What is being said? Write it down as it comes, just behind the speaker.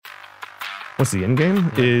what's the end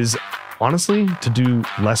game is honestly to do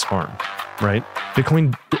less harm, right?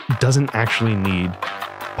 Bitcoin doesn't actually need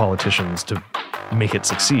politicians to make it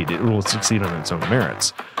succeed. It will succeed on its own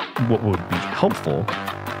merits. What would be helpful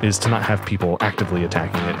is to not have people actively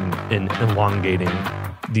attacking it and elongating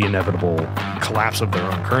the inevitable collapse of their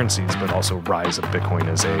own currencies, but also rise of Bitcoin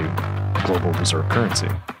as a global reserve currency.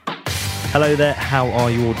 Hello there, how are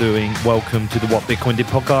you all doing? Welcome to the What Bitcoin Did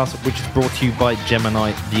podcast, which is brought to you by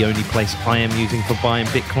Gemini, the only place I am using for buying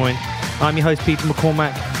Bitcoin. I'm your host, Peter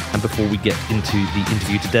McCormack, and before we get into the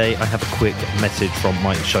interview today, I have a quick message from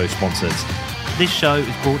my show sponsors. This show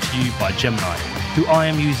is brought to you by Gemini, who I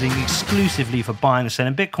am using exclusively for buying and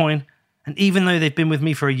selling Bitcoin. And even though they've been with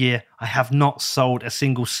me for a year, I have not sold a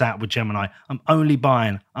single sat with Gemini. I'm only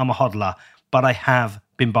buying, I'm a hodler, but I have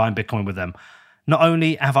been buying Bitcoin with them. Not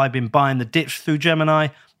only have I been buying the dips through Gemini,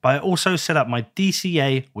 but I also set up my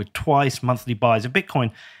DCA with twice monthly buys of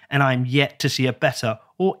Bitcoin, and I'm yet to see a better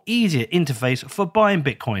or easier interface for buying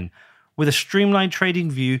Bitcoin. With a streamlined trading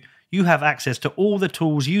view, you have access to all the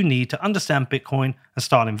tools you need to understand Bitcoin and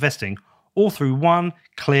start investing, all through one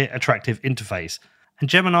clear, attractive interface. And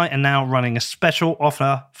Gemini are now running a special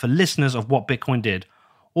offer for listeners of What Bitcoin Did.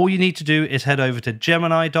 All you need to do is head over to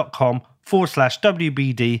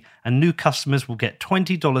gemini.com/WBD, and new customers will get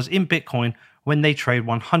 $20 in Bitcoin when they trade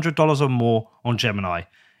 $100 or more on Gemini.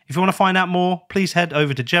 If you want to find out more, please head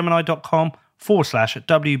over to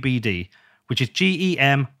gemini.com/WBD, which is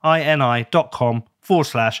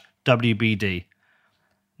GEMINI.com/WBD.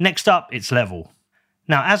 Next up, it's Level.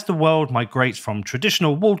 Now, as the world migrates from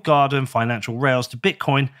traditional walled garden financial rails to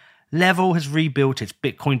Bitcoin, Level has rebuilt its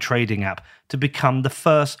Bitcoin trading app to become the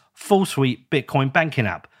first full-suite Bitcoin banking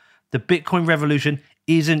app. The Bitcoin revolution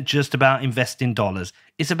isn't just about investing dollars,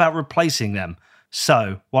 it's about replacing them.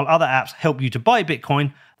 So, while other apps help you to buy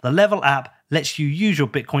Bitcoin, the Level app lets you use your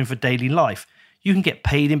Bitcoin for daily life. You can get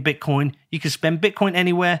paid in Bitcoin, you can spend Bitcoin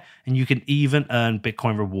anywhere, and you can even earn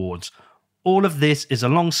Bitcoin rewards. All of this is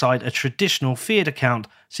alongside a traditional fiat account,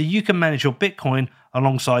 so you can manage your Bitcoin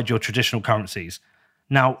alongside your traditional currencies.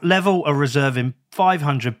 Now, Level are reserving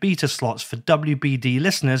 500 beta slots for WBD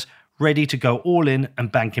listeners ready to go all in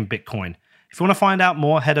and bank in Bitcoin. If you want to find out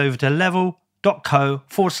more, head over to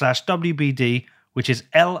level.co/WBD, which is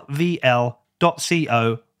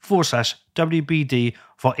lvl.co/WBD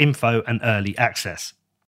for info and early access.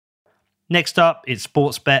 Next up, it's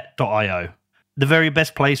sportsbet.io, the very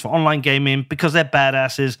best place for online gaming because they're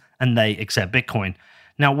badasses and they accept Bitcoin.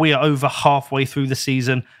 Now, we are over halfway through the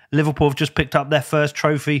season. Liverpool have just picked up their first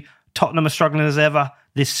trophy. Tottenham are struggling as ever.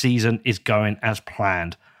 This season is going as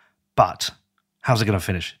planned. But how's it going to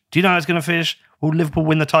finish? Do you know how it's going to finish? Will Liverpool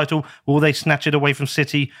win the title? Will they snatch it away from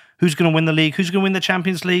City? Who's going to win the league? Who's going to win the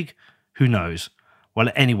Champions League? Who knows? Well,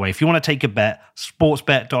 anyway, if you want to take a bet,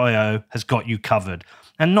 sportsbet.io has got you covered.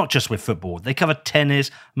 And not just with football. They cover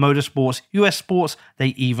tennis, motorsports, US sports, they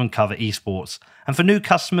even cover esports. And for new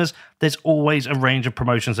customers, there's always a range of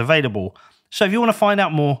promotions available. So if you want to find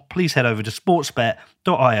out more, please head over to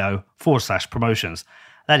sportsbet.io/promotions.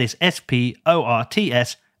 That is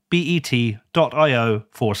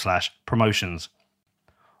sportsbet.io/promotions.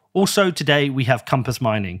 Also today we have Compass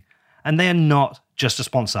Mining, and they are not just a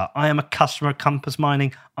sponsor. I am a customer of Compass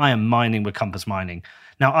Mining. I am mining with Compass Mining.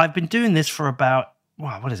 Now, I've been doing this for about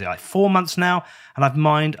 4 months now, and I've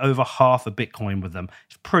mined over half a Bitcoin with them.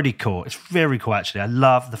 It's pretty cool. It's very cool, actually. I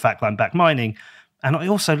love the fact that I'm back mining, and I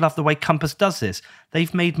also love the way Compass does this.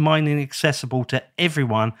 They've made mining accessible to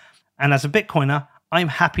everyone, and as a Bitcoiner, I'm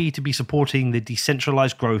happy to be supporting the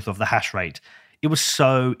decentralized growth of the hash rate. It was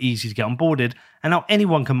so easy to get onboarded, and now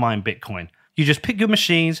anyone can mine Bitcoin. You just pick your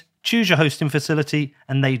machines, choose your hosting facility,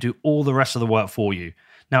 and they do all the rest of the work for you.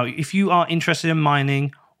 Now, if you are interested in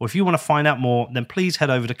mining, or if you want to find out more, then please head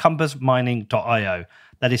over to compassmining.io.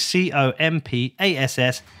 That is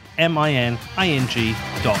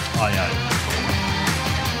COMPASSMINING.io.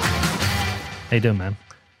 How you doing, man?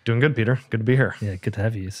 Doing good, Peter. Good to be here. Yeah, good to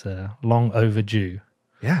have you. It's long overdue.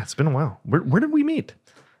 Yeah, it's been a while. Where did we meet?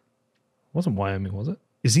 Wasn't Wyoming, was it?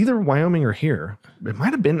 Is either Wyoming or here. It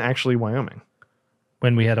might have been actually Wyoming.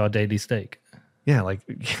 When we had our daily steak. Yeah, like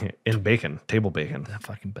in bacon, table bacon. That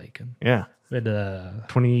fucking bacon. Yeah. We had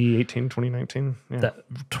 2018, 2019. Yeah. That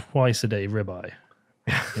twice a day ribeye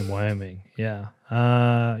in Wyoming. Yeah.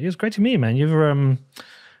 It was great to meet you, man. You're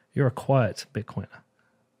a quiet Bitcoiner.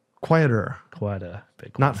 Quieter Bitcoiner.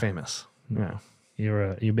 Not famous. Yeah.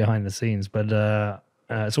 You're behind the scenes, but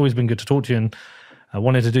it's always been good to talk to you, and I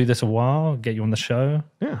wanted to do this a while, get you on the show,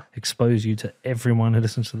 expose you to everyone who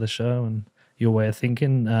listens to the show and your way of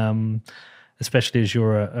thinking. especially as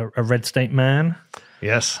you're a red state man.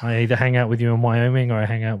 Yes. I either hang out with you in Wyoming or I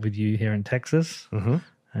hang out with you here in Texas. Mm-hmm.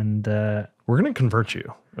 And We're going to convert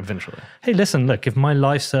you eventually. hey, listen, look, if my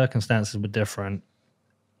life circumstances were different,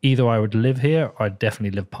 either I would live here or I'd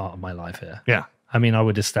definitely live part of my life here. Yeah. I mean, I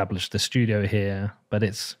would establish the studio here, but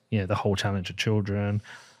it's, the whole challenge of children.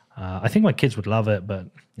 I think my kids would love it, but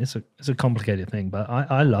it's a complicated thing. But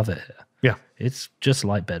I love it here. Yeah. It's just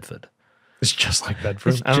like Bedford. It's just like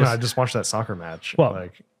Bedford. I don't know. I just watched that soccer match. Well,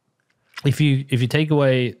 if you take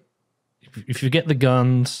away, if you get the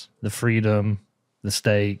guns, the freedom, the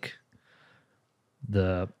steak,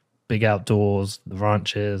 the big outdoors, the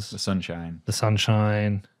ranches, The sunshine. the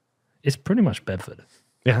sunshine, it's pretty much Bedford.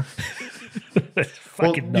 yeah. Well,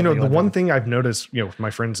 Fucking the nothing like one that. thing I've noticed, with my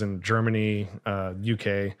friends in Germany,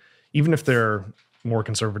 UK, even if they're more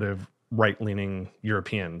conservative, right-leaning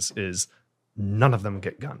Europeans, is none of them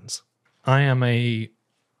get guns. I am a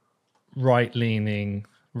right-leaning,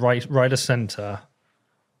 right of center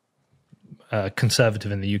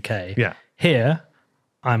conservative in the UK. Yeah. Here,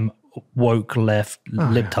 I'm woke left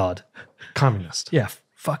libtard. Communist. Yeah,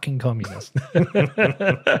 fucking communist.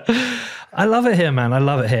 I love it here, man. I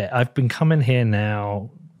love it here. I've been coming here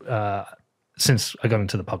now since I got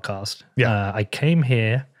into the podcast. Yeah. I came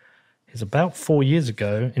here, it's about 4 years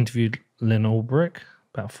ago, interviewed Lynn Ulbrich,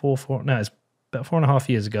 it's about 4.5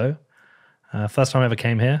 years ago. First time I ever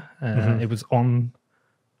came here. It was on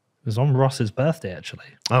Ross's birthday, actually.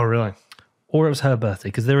 Oh, really? Or it was her birthday,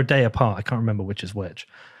 because they're a day apart. I can't remember which is which.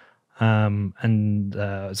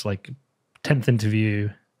 It's like 10th interview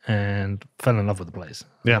and fell in love with the place.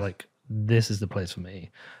 Yeah. Like, this is the place for me.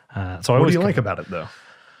 So I What do always you like about it, though?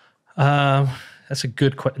 That's a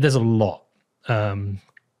good question. There's a lot.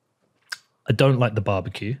 I don't like the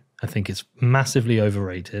barbecue. I think it's massively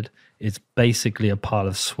overrated. It's basically a pile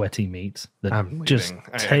of sweaty meat that I'm just leaving.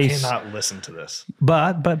 I tastes. cannot listen to this.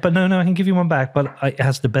 But no, I can give you one back. But it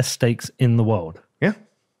has the best steaks in the world. Yeah.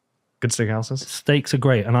 Good steakhouses. Steaks are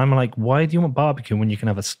great. And I'm like, why do you want barbecue when you can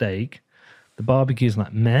have a steak? The barbecue is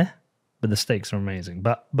like meh, but the steaks are amazing.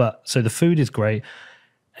 But so the food is great.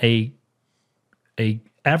 A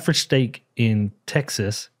average steak in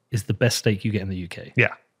Texas is the best steak you get in the UK.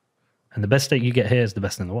 Yeah. And the best steak you get here is the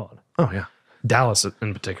best in the world. Oh, yeah. Dallas,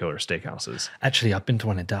 in particular, steakhouses. Actually, I've been to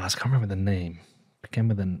one in Dallas. I can't remember the name. It began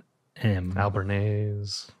with an M.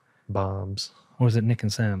 Albernays, Bob's. Or was it Nick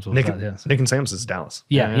and Sam's? Or was Nick, that, yeah. Nick and Sam's is Dallas.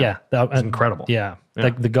 Yeah. It's incredible. Yeah. Yeah.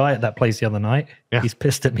 The guy at that place the other night, Yeah. he's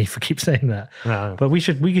pissed at me for keep saying that. No. But we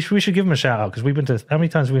should give him a shout out because we've been to, how many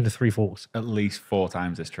times have we been to Three Forks? At least 4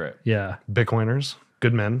 times this trip. Yeah. Bitcoiners,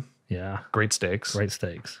 good men, Yeah. great steaks. Great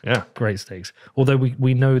steaks. Yeah. Great steaks. Although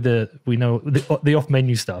we know the off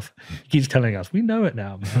menu stuff. He keeps telling us, we know it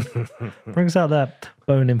now, man. Brings out that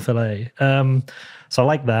bone in fillet. So I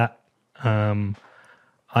like that.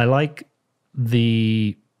 I like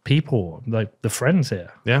the people, like the friends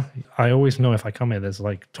here. Yeah. I always know if I come here, there's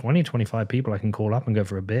like 20, 25 people I can call up and go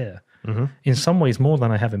for a beer. In some ways more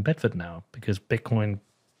than I have in Bedford now, because Bitcoin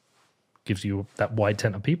gives you that wide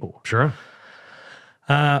tent of people. Sure.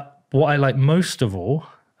 What I like most of all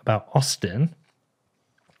about Austin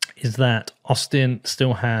is that Austin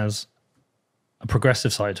still has a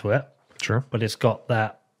progressive side to it, Sure. but it's got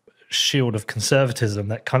that shield of conservatism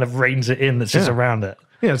that kind of reins it in that's just Yeah. around it.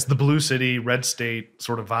 Yeah, it's the blue city, red state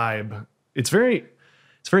sort of vibe. It's very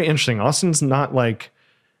interesting. Austin's not like,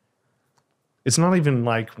 it's not even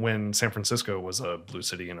like when San Francisco was a blue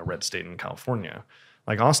city and a red state in California.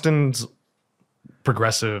 Like Austin's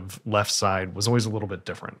progressive left side was always a little bit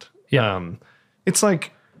different. Yeah. It's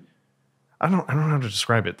like, I don't know how to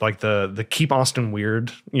describe it. Like the keep Austin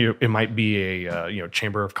weird, it might be a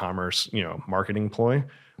Chamber of Commerce, marketing ploy,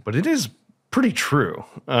 but it is pretty true.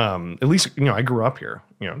 At least, I grew up here,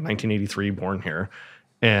 1983, born here.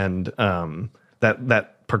 And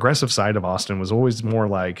that progressive side of Austin was always more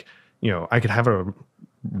like, I could have a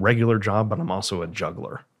regular job, but I'm also a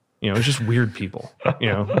juggler. It's just weird people,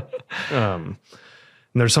 and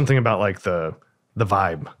there's something about like the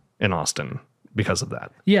vibe in Austin because of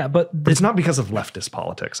that. Yeah, but But it's not because of leftist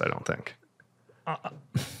politics, I don't think.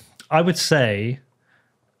 I would say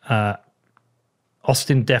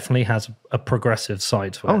Austin definitely has a progressive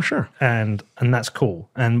side to it. Oh, sure. And that's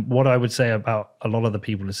cool. And what I would say about a lot of the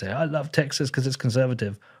people who say, I love Texas because it's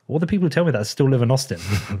conservative, all the people who tell me that still live in Austin.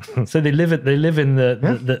 So they live in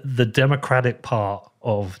the democratic part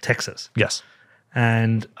of Texas. Yes.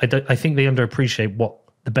 And I think they underappreciate what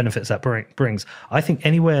the benefits that brings. I think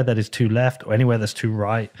anywhere that is too left or anywhere that's too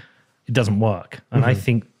right, it doesn't work. And I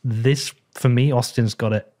think this, for me, Austin's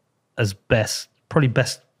got it as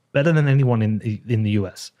better than anyone in the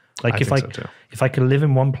US. Like I think so too. if I could live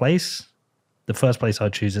in one place, the first place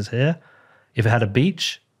I'd choose is here. If it had a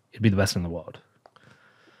beach, it'd be the best in the world.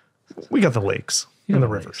 We got the lakes You and got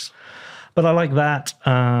the the rivers. But I like that.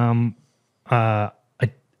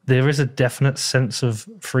 There is a definite sense of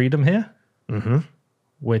freedom here,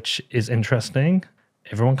 which is interesting.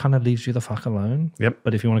 Everyone kind of leaves you the fuck alone. Yep.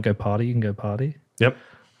 But if you want to go party, you can go party. Yep.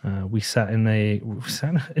 We sat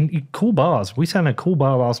in cool bars. We sat in a cool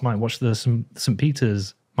bar last night, watched the St.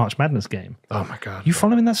 Peter's March Madness game. Oh my God. You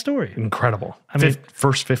following that story? Incredible. I mean-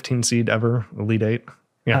 First 15 seed ever, Elite Eight.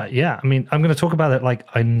 Yeah. Yeah. I mean, I'm going to talk about it like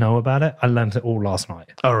I know about it. I learned it all last night.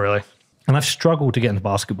 Oh, really? And I've struggled to get into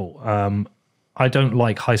basketball. I don't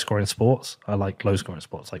like high scoring sports. I like low scoring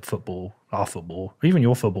sports like football, our football, or even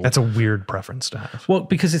your football. That's a weird preference to have. Well,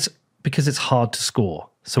 because it's hard to score.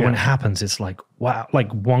 So when it happens, it's like, wow, like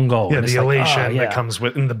one goal. Yeah, and the it's like, elation yeah. that comes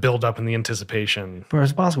with in the build up and the anticipation.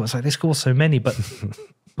 Whereas basketball, it's like they score so many, but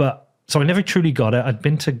so I never truly got it. I'd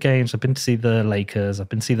been to games, I've been to see the Lakers, I've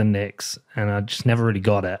been to see the Knicks, and I just never really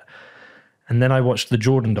got it. And then I watched the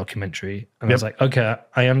Jordan documentary, and I was like, okay,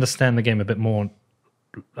 I understand the game a bit more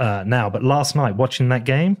now. But last night, watching that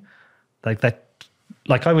game, like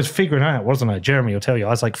I was figuring out, wasn't I? Jeremy will tell you, I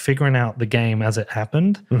was like figuring out the game as it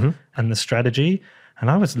happened and the strategy. And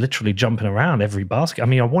I was literally jumping around every basket. I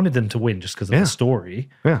mean, I wanted them to win just because of the story.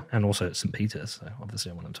 Yeah. And also it's St. Peter's. So obviously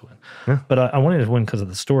I want them to win. Yeah. But I wanted to win because of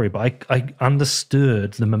the story. But I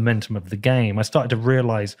understood the momentum of the game. I started to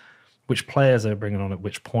realize which players they were bringing on at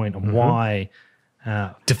which point and why.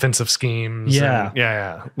 Defensive schemes. Yeah. And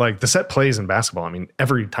yeah. Like the set plays in basketball. I mean,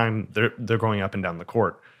 every time they're going up and down the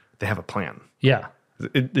court, they have a plan. Yeah.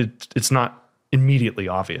 It's not immediately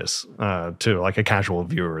obvious to like a casual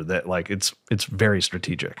viewer that like it's very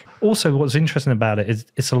strategic. Also, what's interesting about it is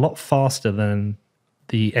it's a lot faster than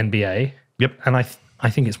the NBA. Yep. And I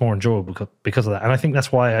think it's more enjoyable because of that. And I think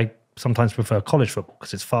that's why I sometimes prefer college football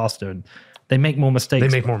because it's faster and they make more mistakes.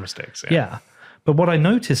 They make more mistakes. Yeah. But what I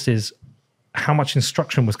noticed is how much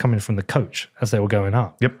instruction was coming from the coach as they were going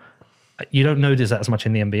up. Yep. You don't notice that as much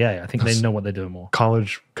in the NBA. I think they know what they're doing more.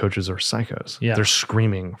 College coaches are psychos. Yeah. They're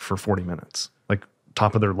screaming for 40 minutes, like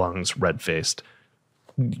top of their lungs, red-faced.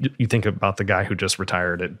 You think about the guy who just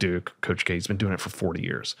retired at Duke, Coach K. He's been doing it for 40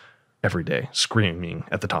 years, every day, screaming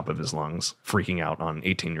at the top of his lungs, freaking out on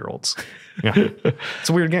 18-year-olds. Yeah, it's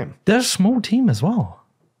a weird game. They're a small team as well.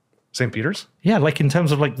 St. Peter's? Yeah, like in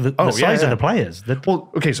terms of like the size of the players.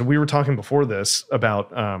 Well, okay, so we were talking before this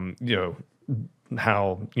about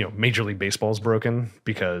how Major League Baseball is broken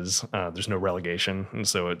because there's no relegation, and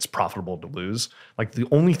so it's profitable to lose. Like the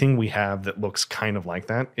only thing we have that looks kind of like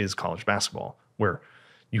that is college basketball, where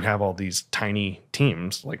you have all these tiny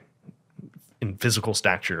teams, like in physical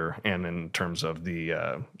stature and in terms of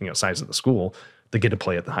the size of the school, that get to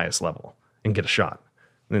play at the highest level and get a shot.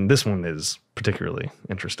 And this one is particularly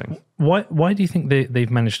interesting. Why do you think they've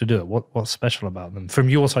managed to do it? What's special about them? From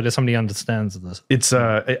your side, as somebody who understands this. It's,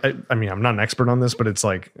 I mean, I'm not an expert on this, but it's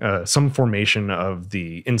like some formation of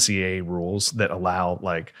the NCAA rules that allow,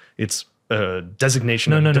 like, it's a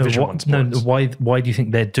designation of Division I sports. Why do you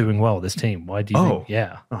think they're doing well, this team? Why do you think?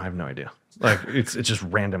 Yeah. Oh, I have no idea. Like, it's just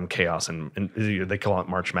random chaos, and they call it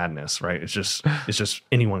March Madness, right? It's just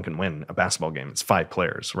anyone can win a basketball game. It's 5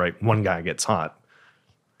 players, right? One guy gets hot,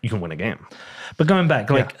 you can win a game. But going back,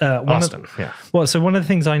 like Austin, Well, so one of the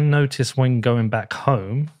things I noticed when going back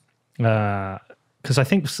home, because I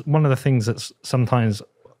think one of the things that's sometimes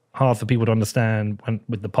hard for people to understand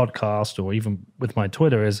with the podcast or even with my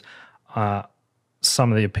Twitter is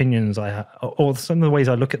some of the opinions I have, or some of the ways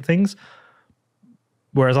I look at things.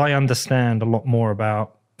 Whereas I understand a lot more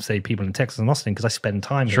about, say, people in Texas and Austin because I spend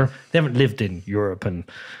time here. They haven't lived in Europe and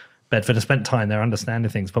Bedford and spent time there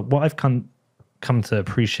understanding things. But what I've come to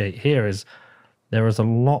appreciate here is there is a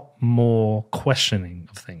lot more questioning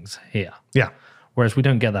of things here. Yeah. Whereas we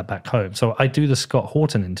don't get that back home. So I do the Scott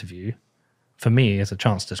Horton interview for me as a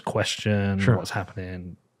chance to question what's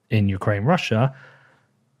happening in Ukraine, Russia.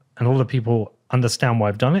 And a lot of people understand why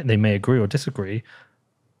I've done it. They may agree or disagree.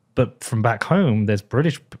 But from back home, there's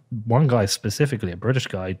one guy specifically, a British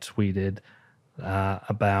guy, tweeted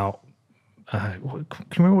about, can you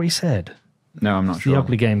remember what he said? No, I'm not sure. The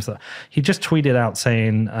ugly games. He just tweeted out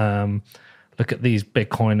saying, look at these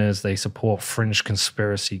Bitcoiners, they support fringe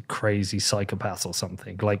conspiracy, crazy psychopaths or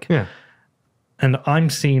something. Like, Yeah. And I'm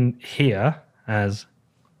seen here as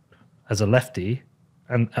a lefty,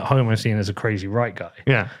 and at home I'm seen as a crazy right guy.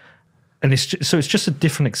 Yeah. And it's just a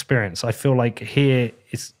different experience. I feel like here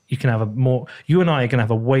you can have you and I are going to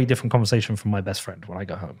have a way different conversation from my best friend when I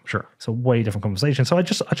go home. Sure. It's a way different conversation. So I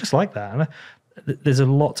just like that. And there's a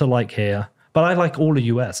lot to like here. But I like all the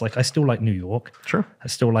US. Like I still like New York. Sure. I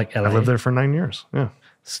still like LA. I lived there for 9 years. Yeah.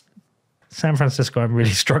 San Francisco, I'm really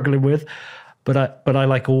struggling with, but I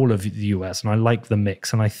like all of the US and I like the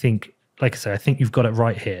mix. And I think, like I say, I think you've got it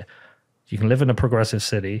right here. You can live in a progressive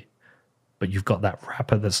city, but you've got that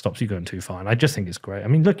wrapper that stops you going too far. And I just think it's great. I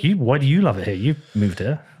mean, look, why do you love it here? You moved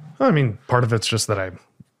here. I mean, part of it's just that I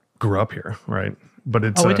grew up here, right? But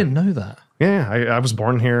it's I didn't know that. Yeah, I was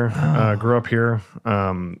born here, grew up here.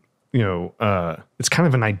 It's kind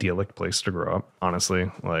of an idyllic place to grow up,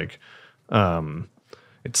 honestly. Like,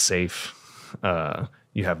 it's safe.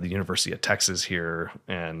 You have the University of Texas here,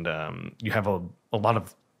 and you have a lot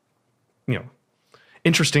of,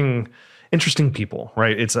 interesting people,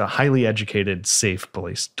 right? It's a highly educated, safe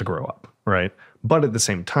place to grow up, right? But at the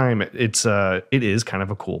same time, it is kind of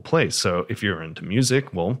a cool place. So if you're into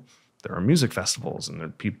music, well, there are music festivals, and there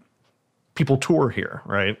are people tour here,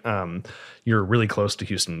 right? You're really close to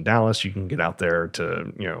Houston and Dallas. You can get out there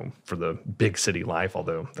to, for the big city life,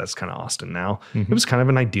 although that's kind of Austin now. It was kind of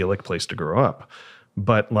an idyllic place to grow up.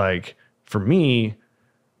 But like for me,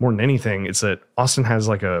 more than anything, it's that Austin has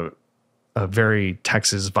like a very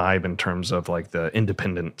Texas vibe in terms of like the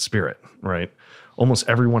independent spirit, right? Almost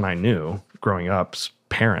everyone I knew growing up's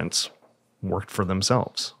parents worked for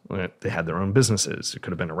themselves. They had their own businesses. It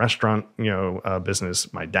could have been a restaurant,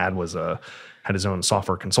 business. My dad had his own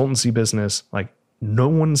software consultancy business. Like no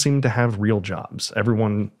one seemed to have real jobs.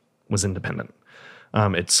 Everyone was independent.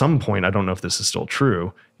 At some point, I don't know if this is still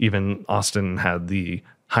true, even Austin had the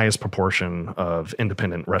highest proportion of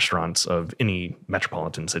independent restaurants of any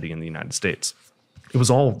metropolitan city in the United States. It was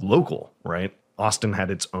all local, right? Austin had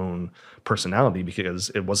its own personality because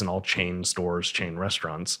it wasn't all chain stores, chain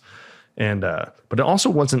restaurants. And but it also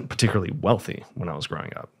wasn't particularly wealthy when I was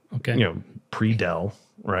growing up. Okay. Pre-Dell,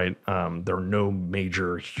 right? There were no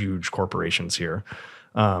major, huge corporations here.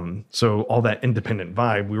 So all that independent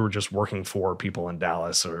vibe, we were just working for people in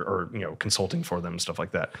Dallas or consulting for them, stuff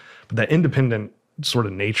like that. But that independent sort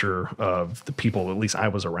of nature of the people, at least I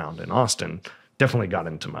was around in Austin, definitely got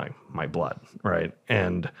into my blood, right?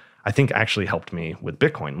 And I think actually helped me with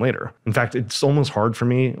Bitcoin later. In fact, it's almost hard for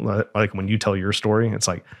me, like when you tell your story, it's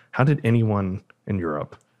like, how did anyone in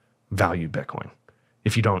Europe value Bitcoin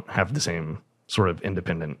if you don't have the same sort of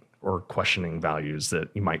independent or questioning values that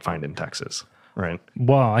you might find in Texas, right?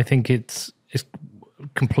 Well, I think it's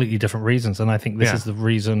completely different reasons. And I think this is the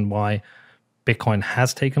reason why Bitcoin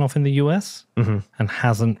has taken off in the US and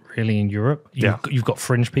hasn't really in Europe. You've got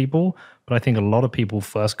fringe people, but I think a lot of people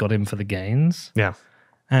first got in for the gains. Yeah.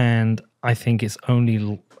 And I think it's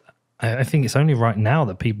only right now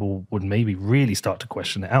that people would maybe really start to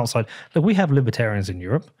question it outside. Look, we have libertarians in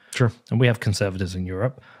Europe. Sure. And we have conservatives in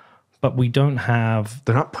Europe, but we don't have...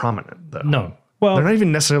 They're not prominent, though. No. Well, they're not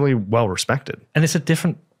even necessarily well respected. And it's a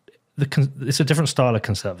different style of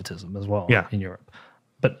conservatism as well in Europe.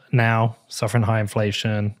 But now, suffering high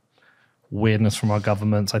inflation, weirdness from our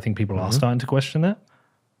governments, I think people are starting to question it.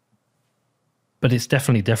 But it's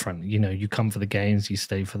definitely different. You come for the gains, you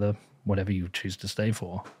stay for the whatever you choose to stay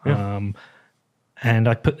for. Yeah. And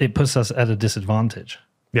it puts us at a disadvantage.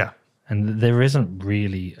 Yeah. And there isn't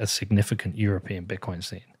really a significant European Bitcoin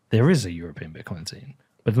scene. There is a European Bitcoin scene,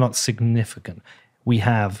 but not significant. We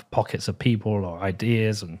have pockets of people or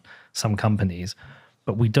ideas and some companies,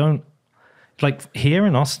 but we don't. Like here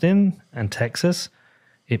in Austin and Texas,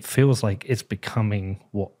 it feels like it's becoming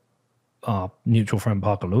what our mutual friend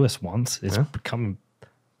Parker Lewis wants. It's becoming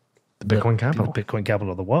the Bitcoin capital. The Bitcoin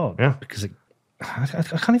capital of the world. Yeah. Because I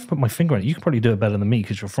can't even put my finger on it. You can probably do it better than me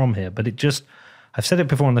because you're from here. But I've said it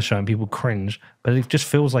before on the show and people cringe, but it just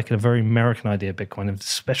feels like a very American idea, Bitcoin,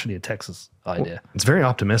 especially a Texas idea. Well, it's very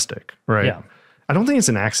optimistic, right? Yeah. I don't think it's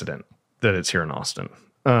an accident that it's here in Austin.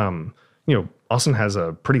 Austin has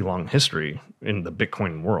a pretty long history in the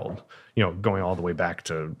Bitcoin world, going all the way back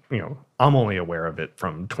to, I'm only aware of it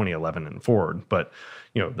from 2011 and forward, but,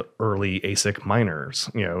 the early ASIC miners,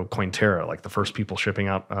 Cointerra, like the first people shipping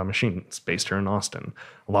out machines based here in Austin.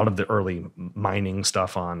 A lot of the early mining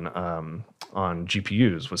stuff on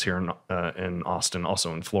GPUs was here in Austin,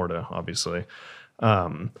 also in Florida, obviously.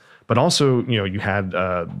 But also, you had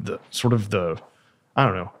I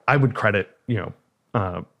would credit,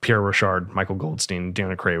 Pierre Rochard, Michael Goldstein,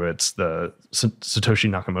 Deanna Kravitz, the Satoshi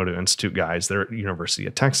Nakamoto Institute guys, they're at University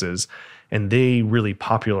of Texas, and they really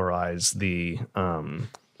popularized the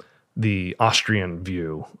Austrian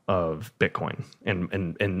view of Bitcoin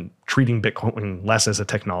and treating Bitcoin less as a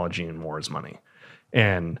technology and more as money.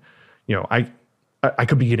 And, I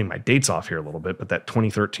could be getting my dates off here a little bit, but that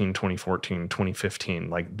 2013, 2014, 2015,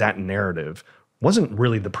 like that narrative wasn't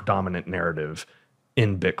really the predominant narrative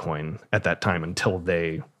in Bitcoin at that time until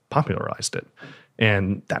they popularized it.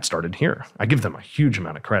 And that started here. I give them a huge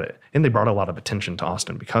amount of credit. And they brought a lot of attention to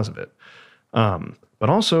Austin because of it. But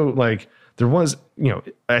also, like, there was,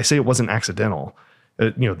 I say it wasn't accidental.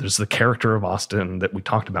 There's the character of Austin that we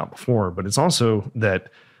talked about before, but it's also that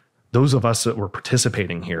those of us that were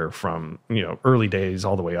participating here from, early days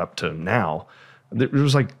all the way up to now, there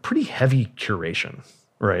was like pretty heavy curation,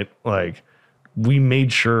 right? Like, we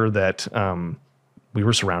made sure that we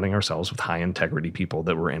were surrounding ourselves with high integrity people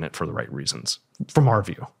that were in it for the right reasons, from our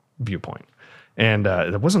viewpoint. And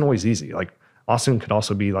it wasn't always easy. Like, Austin could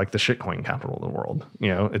also be like the shitcoin capital of the world.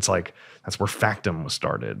 It's like, that's where Factom was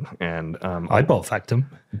started. And I bought Factom.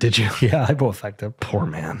 Did you? Yeah, I bought Factom. Poor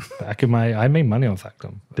man. I made money on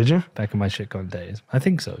Factom. Did you? Back in my shitcoin days. I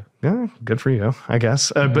think so. Yeah, good for you, I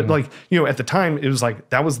guess. But like, at the time, it was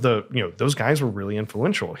like, that was those guys were really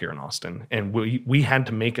influential here in Austin. And we had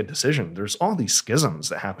to make a decision. There's all these schisms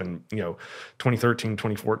that happened, 2013,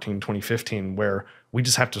 2014, 2015, where we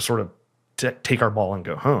just have to sort of take our ball and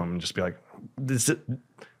go home and just be like,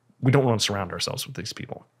 we don't want to surround ourselves with these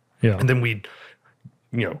people. Yeah. And then we'd,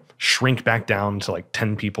 shrink back down to like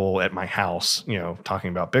 10 people at my house, talking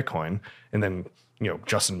about Bitcoin. And then,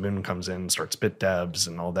 Justin Moon comes in and starts BitDevs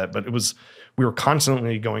and all that. But we were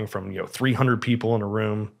constantly going from, 300 people in a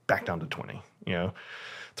room back down to 20,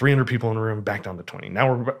 300 people in a room back down to 20.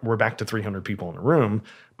 Now we're back to 300 people in a room,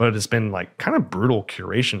 but it's been like kind of brutal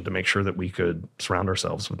curation to make sure that we could surround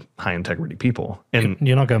ourselves with high integrity people. And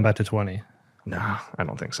you're not going back to 20. No, I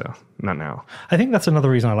don't think so. Not now. I think that's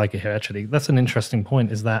another reason I like it here, actually. That's an interesting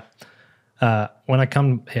point, is that when I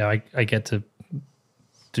come here, I get to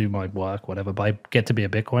do my work, whatever, but I get to be a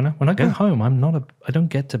Bitcoiner. When I go home, I don't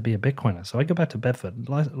get to be a Bitcoiner. So I go back to Bedford.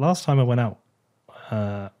 Last time I went out,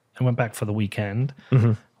 I went back for the weekend,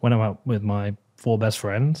 went out with my 4 best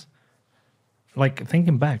friends. Like,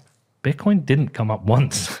 thinking back, Bitcoin didn't come up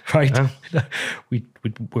once, right? Yeah.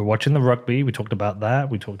 We're watching the rugby. We talked about that.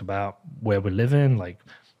 We talked about where we're living, like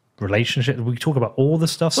relationships. We talk about all the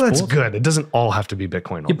stuff. Well, that's good. It doesn't all have to be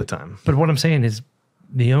Bitcoin all the time. But what I'm saying is,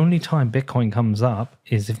 the only time Bitcoin comes up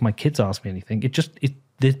is if my kids ask me anything.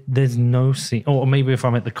 There's no scene, or maybe if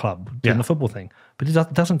I'm at the club doing the football thing. But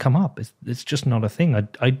it doesn't come up. It's just not a thing.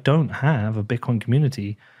 I don't have a Bitcoin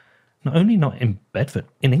community, not only not in Bedford,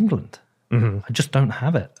 in England. I just don't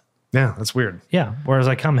have it. Yeah, that's weird. Yeah. Whereas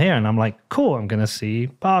I come here and I'm like, cool, I'm going to see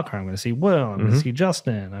Parker, I'm going to see Will, I'm going to see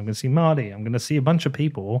Justin, I'm going to see Marty, I'm going to see a bunch of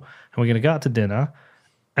people, and we're going to go out to dinner.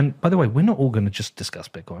 And by the way, we're not all going to just discuss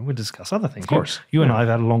Bitcoin. We'll discuss other things. Of course. You and I have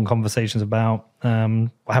had long conversations about what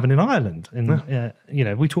happened in Ireland. And,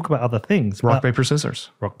 we talk about other things. Rock, paper, scissors.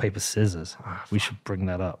 Rock, paper, scissors. We should bring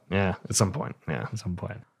that up. Yeah, at some point. Yeah. At some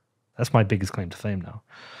point. That's my biggest claim to fame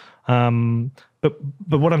now. But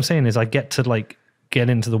what I'm saying is I get to get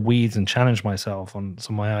into the weeds and challenge myself on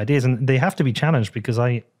some of my ideas. And they have to be challenged because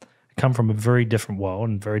I come from a very different world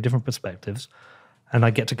and very different perspectives. And I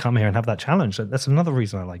get to come here and have that challenge. That's another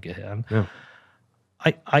reason I like it here.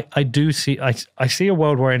 And I do see, I see a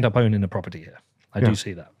world where I end up owning a property here. I do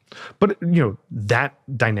see that. But,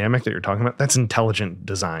 that dynamic that you're talking about, that's intelligent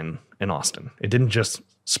design in Austin. It didn't just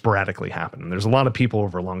sporadically happen. There's a lot of people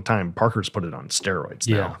over a long time. Parker's put it on steroids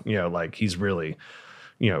now. He's really,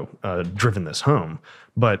 driven this home.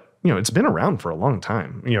 But, it's been around for a long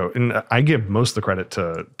time. And I give most of the credit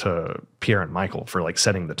to Pierre and Michael for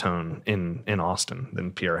setting the tone in Austin.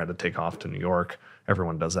 Then Pierre had to take off to New York.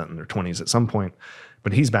 Everyone does that in their 20s at some point.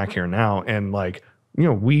 But he's back here now. And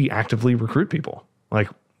we actively recruit people.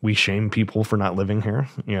 We shame people for not living here.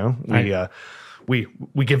 We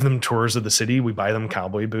give them tours of the city. We buy them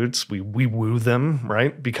cowboy boots. We woo them,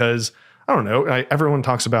 right? Because I don't know. Everyone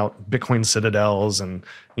talks about Bitcoin citadels and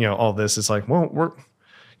all this. It's like, well,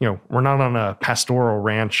 we're not on a pastoral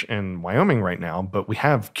ranch in Wyoming right now, but we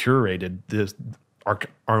have curated our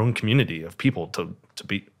own community of people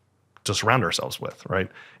to surround ourselves with, right?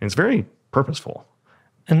 And it's very purposeful.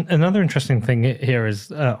 And another interesting thing here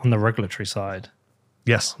is on the regulatory side.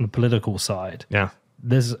 Yes. On the political side. Yeah.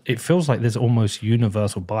 It feels like there's almost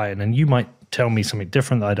universal buy-in, and you might tell me something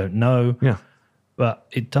different that I don't know. Yeah. But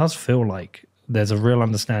it does feel like there's a real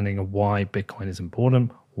understanding of why Bitcoin is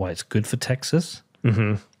important, why it's good for Texas.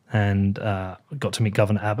 And got to meet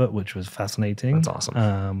Governor Abbott, which was fascinating. That's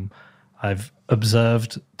awesome. I've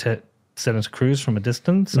observed Senator Cruz from a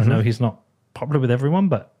distance. I know he's not popular with everyone,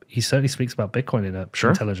 but he certainly speaks about Bitcoin in an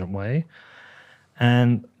intelligent way.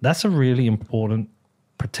 And that's a really important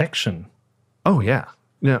protection. Oh, yeah.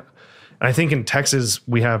 Yeah. I think in Texas,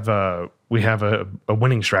 we have a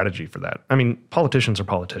winning strategy for that. I mean, politicians are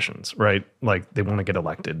politicians, right? They want to get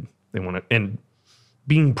elected. And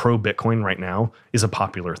being pro Bitcoin right now is a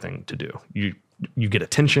popular thing to do. you get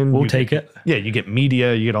attention. We'll you take get, it. Yeah, you get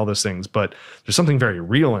media, you get all those things. But there's something very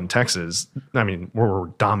real in Texas. I mean, where we're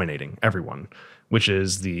dominating everyone, which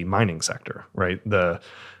is the mining sector, right? The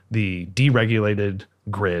deregulated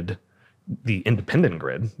grid, the independent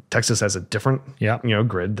grid. Texas has a different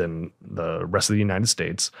grid than the rest of the United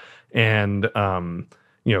States. And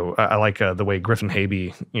I like the way Griffin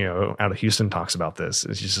Habey, out of Houston talks about this.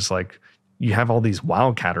 It's just like, you have all these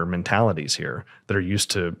wildcatter mentalities here that are used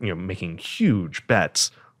to, making huge bets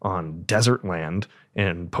on desert land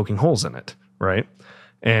and poking holes in it, right?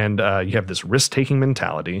 And you have this risk-taking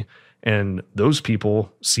mentality, and those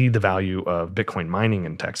people see the value of Bitcoin mining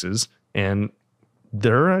in Texas, and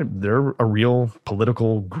they're a real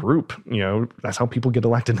political group. That's how people get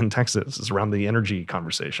elected in Texas, is around the energy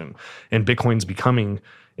conversation. And Bitcoin's becoming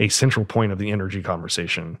a central point of the energy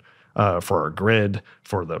conversation for our grid,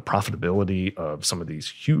 for the profitability of some of these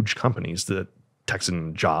huge companies that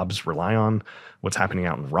Texan jobs rely on, what's happening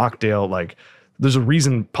out in Rockdale. Like, there's a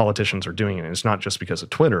reason politicians are doing it. And it's not just because of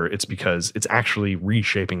Twitter. It's because it's actually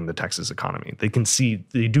reshaping the Texas economy. They can see,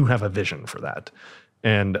 they do have a vision for that.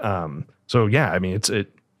 And so, yeah, I mean,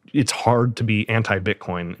 it's hard to be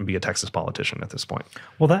anti-Bitcoin and be a Texas politician at this point.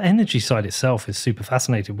 Well, that energy side itself is super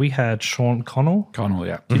fascinating. We had Sean Connell. Connell,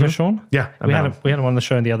 yeah. Do you know Sean? Yeah. We had him on the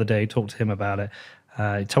show the other day, talked to him about it.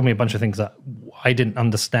 He told me a bunch of things that I didn't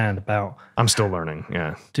understand about. I'm still learning,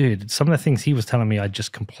 yeah. Dude, some of the things he was telling me I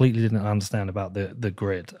just completely didn't understand about the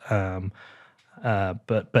grid.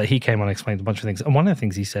 But he came on and explained a bunch of things. And one of the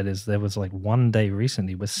things he said is there was like one day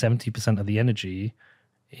recently where 70% of the energy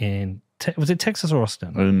in was it Texas or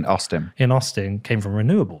Austin? In Austin. In Austin came from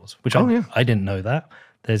renewables, which yeah. I didn't know that.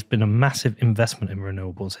 There's been a massive investment in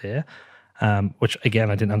renewables here, which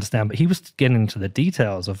again I didn't understand. But he was getting into the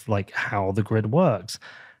details of like how the grid works,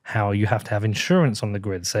 how you have to have insurance on the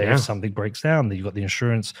grid. Say if something breaks down, that you've got the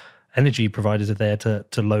insurance energy providers are there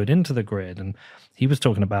to load into the grid. And he was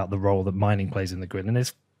talking about the role that mining plays in the grid, and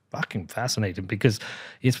it's fucking fascinating because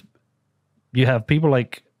you have people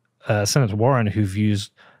like Senator Warren who've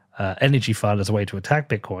used energy file as a way to attack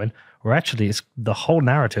Bitcoin, where actually it's the whole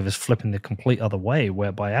narrative is flipping the complete other way,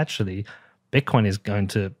 whereby actually Bitcoin is going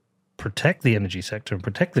to protect the energy sector and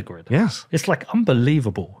protect the grid. Yes. It's like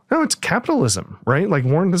unbelievable. No, it's capitalism, right? Like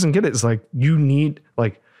Warren doesn't get it. It's like you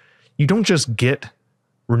don't just get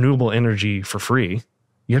renewable energy for free.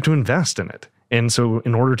 You have to invest in it. And so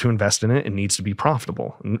in order to invest in it, it needs to be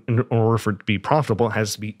profitable. In order for it to be profitable, it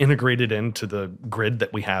has to be integrated into the grid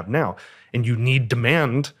that we have now. And you need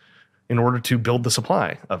demand in order to build the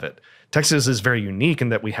supply of it. Texas is very unique in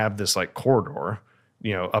that we have this like corridor,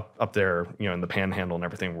 up there, in the panhandle and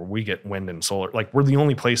everything, where we get wind and solar. Like, we're the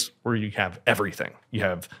only place where you have everything. You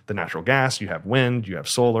have the natural gas, you have wind, you have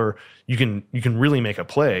solar. You can really make a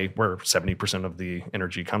play where 70% of the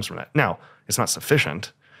energy comes from that. Now, it's not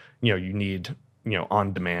sufficient. You need,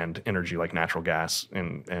 on-demand energy like natural gas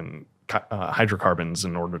and hydrocarbons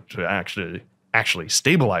in order to actually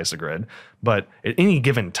stabilize the grid. But at any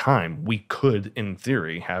given time, we could, in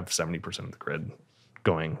theory, have 70% of the grid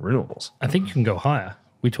going renewables. I think you can go higher.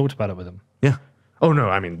 We talked about it with him. Yeah. Oh, no,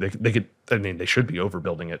 I mean, they could, they should be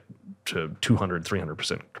overbuilding it to 200,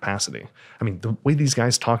 300% capacity. I mean, the way these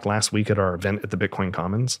guys talked last week at our event at the Bitcoin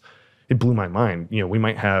Commons, it blew my mind. We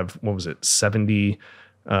might have, 70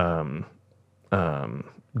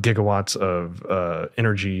 gigawatts of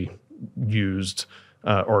energy used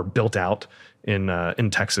or built out in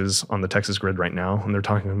Texas on the Texas grid right now. And they're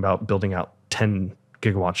talking about building out 10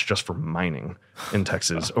 gigawatts just for mining in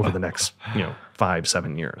Texas over the next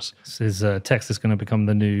 5-7 years. Is Texas going to become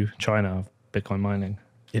the new China of Bitcoin mining?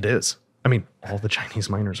 It is. I mean, all the Chinese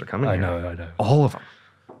miners are coming here. I know. All of them.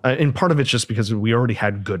 And part of it's just because we already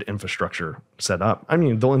had good infrastructure set up. I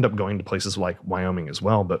mean, they'll end up going to places like Wyoming as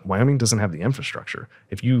well, but Wyoming doesn't have the infrastructure.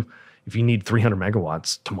 If you need 300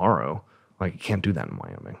 megawatts tomorrow, like, you can't do that in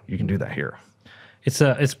Wyoming. You can do that here.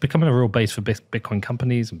 It's becoming a real base for Bitcoin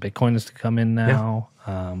companies and Bitcoiners to come in now,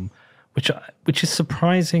 which is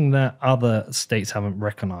surprising that other states haven't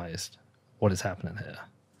recognized what is happening here.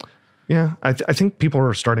 Yeah, I think people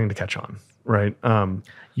are starting to catch on, right?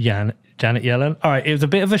 Janet Yellen. All right, it was a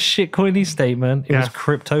bit of a shitcoiny statement. It was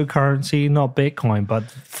cryptocurrency, not Bitcoin, but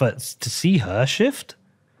to see her shift,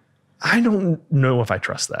 I don't know if I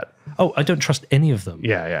trust that. Oh, I don't trust any of them.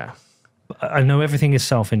 Yeah. I know everything is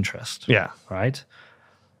self-interest. Yeah. Right?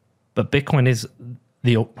 But Bitcoin is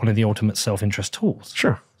one of the ultimate self-interest tools.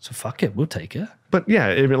 Sure. So fuck it, we'll take it. But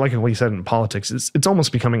yeah, like what you said in politics, it's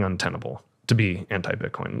almost becoming untenable to be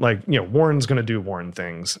anti-Bitcoin. Like, Warren's going to do Warren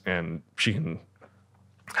things and she can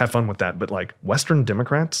have fun with that. But like Western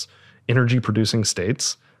Democrats, energy producing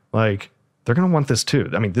states, like they're going to want this too.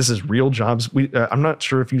 I mean, this is real jobs. I'm not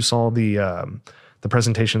sure if you saw the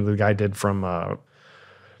presentation the guy did from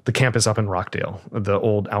the campus up in Rockdale, the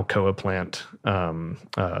old Alcoa plant.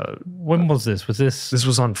 When was this? Was this? This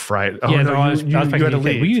was on Friday. Oh, Yeah, no, I was you had to UK.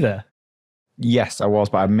 leave. Were you there? Yes, I was,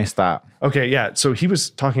 but I missed that. Okay, yeah. So he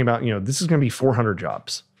was talking about, this is going to be 400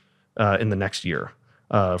 jobs in the next year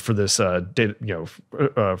for this data,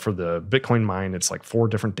 for the Bitcoin mine. It's like 4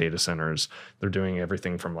 different data centers. They're doing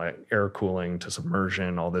everything from like air cooling to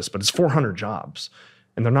submersion, all this, but it's 400 jobs,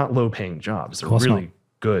 and they're not low paying jobs. They're really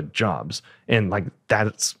good jobs, and like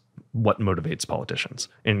that's what motivates politicians.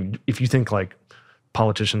 And if you think like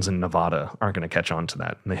politicians in Nevada aren't going to catch on to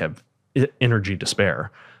that, and they have energy to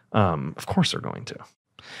spare. Of course they're going to.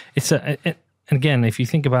 And again, if you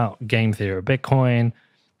think about game theory of Bitcoin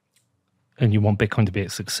and you want Bitcoin to be a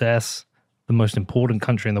success, the most important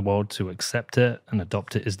country in the world to accept it and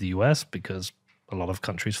adopt it is the US, because a lot of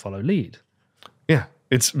countries follow lead. Yeah.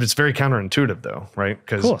 It's very counterintuitive though, right?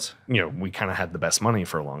 Because, Of course. We kind of had the best money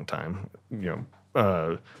for a long time,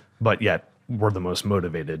 but yet we're the most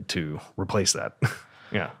motivated to replace that.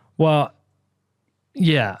 Yeah. Well,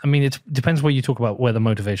 yeah, I mean, it depends where you talk about where the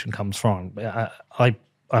motivation comes from.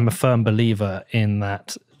 I'm a firm believer in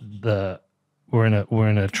that we're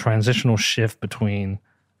in a transitional shift between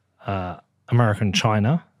America and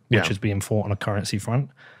China, which is being fought on a currency front.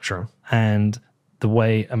 Sure. And the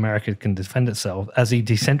way America can defend itself as a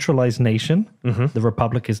decentralized nation, the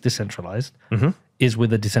republic is decentralized, is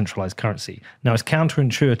with a decentralized currency. Now, it's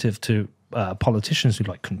counterintuitive to politicians who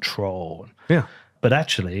like control. Yeah. But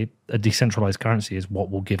actually, a decentralized currency is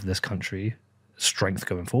what will give this country strength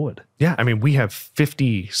going forward. Yeah. I mean, we have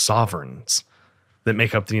 50 sovereigns that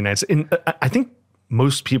make up the United States. And I think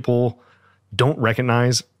most people don't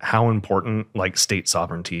recognize how important like state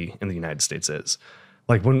sovereignty in the United States is.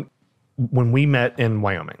 Like when we met in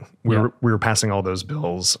Wyoming, we were passing all those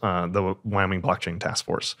bills, the Wyoming Blockchain Task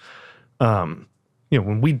Force. When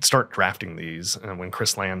we'd start drafting these, and when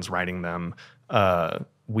Chris Land's writing them,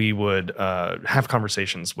 we would have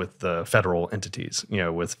conversations with the federal entities,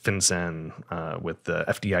 with FinCEN, with the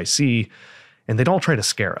FDIC, and they'd all try to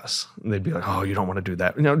scare us. They'd be like, "Oh, you don't want to do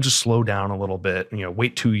that. Just slow down a little bit.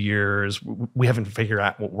 Wait 2 years. We haven't figured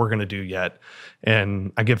out what we're going to do yet."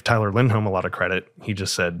 And I give Tyler Lindholm a lot of credit. He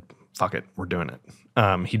just said, "Fuck it, we're doing it."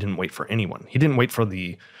 He didn't wait for anyone. He didn't wait for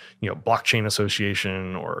the, Blockchain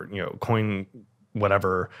Association or Coin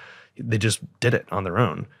whatever. They just did it on their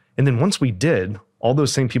own. And then once we did, all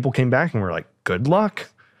those same people came back and were like, "Good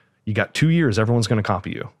luck. You got 2 years. Everyone's going to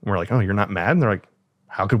copy you." And we're like, "Oh, you're not mad?" And they're like,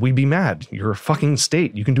 "How could we be mad? You're a fucking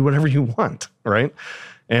state. You can do whatever you want." Right.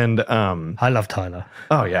 And I love Tyler.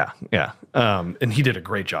 oh, yeah. Yeah. And he did a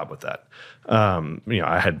great job with that.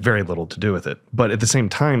 I had very little to do with it. But at the same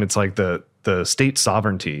time, it's like the state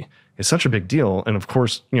sovereignty is such a big deal. And of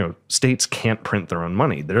course, states can't print their own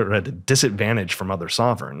money. They're at a disadvantage from other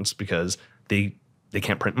sovereigns because they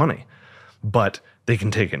can't print money. But they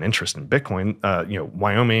can take an interest in Bitcoin.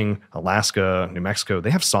 Wyoming, Alaska, New Mexico,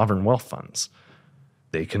 they have sovereign wealth funds.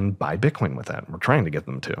 They can buy Bitcoin with that. We're trying to get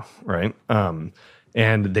them to, right?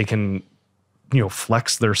 And they can,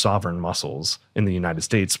 flex their sovereign muscles in the United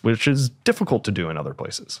States, which is difficult to do in other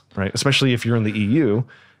places, right? Especially if you're in the EU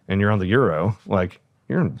and you're on the euro, like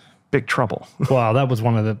you're in big trouble. Well, that was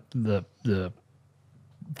one of the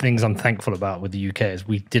things I'm thankful about with the UK is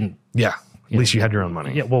we didn't. Yeah. At least you had your own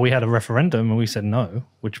money. Yeah, well, we had a referendum and we said no,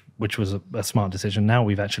 which was a smart decision. Now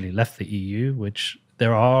we've actually left the EU, which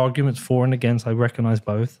there are arguments for and against. I recognize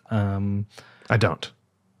both. I don't.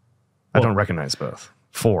 I don't recognize both.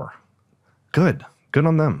 4. Good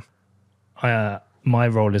on them. My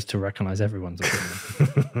role is to recognize everyone's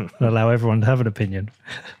opinion and allow everyone to have an opinion,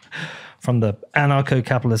 from the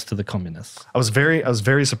anarcho-capitalists to the communists. I was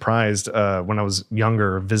very surprised when I was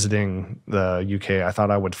younger visiting the UK. I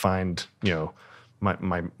thought I would find,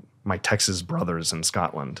 my Texas brothers in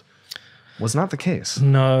Scotland. Was not the case.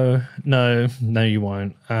 No, you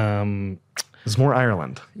won't. It's more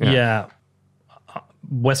Ireland. Yeah.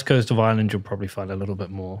 West coast of Ireland, you'll probably find a little bit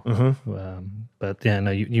more. But yeah,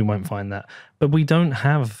 no, you won't find that. But we don't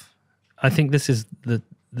have. I think this is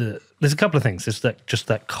there's a couple of things. There's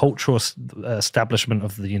that cultural establishment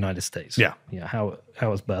of the United States. Yeah. How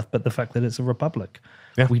it's birthed, but the fact that it's a republic.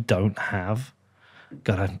 Yeah. We don't have.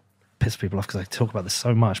 God, I piss people off because I talk about this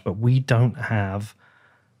so much, but we don't have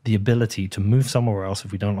the ability to move somewhere else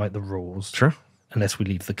if we don't like the rules. Sure. Unless we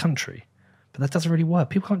leave the country. But that doesn't really work.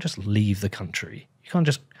 People can't just leave the country. You can't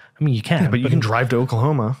just, you can. Yeah, but you can drive to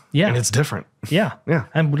Oklahoma. Yeah. And it's different. Yeah. Yeah.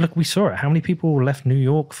 And look, we saw it. How many people left New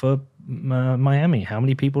York for Miami? How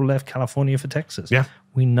many people left California for Texas? Yeah.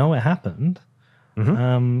 We know it happened.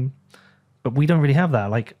 But we don't really have that.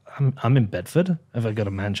 Like, I'm in Bedford. If I go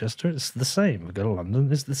to Manchester, it's the same. If I go to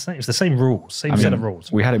London, it's the same. It's the same rules, same set of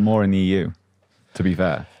rules. We had it more in the EU, to be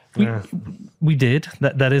fair. We did.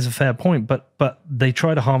 That is a fair point. But they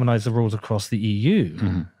try to harmonize the rules across the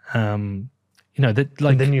EU. And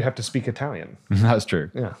then you have to speak Italian. That's true.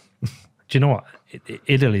 Yeah. Do you know what?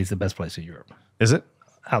 Italy is the best place in Europe. Is it?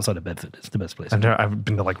 Outside of Bedford, it's the best place. I've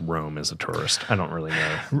been to like Rome as a tourist. I don't really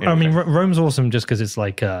know. I mean, Rome's awesome just because it's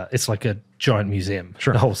like a giant museum.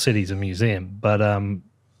 Sure. The whole city's a museum. But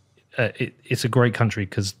it's a great country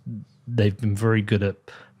because they've been very good at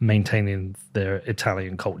maintaining their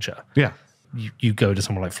Italian culture. Yeah. You go to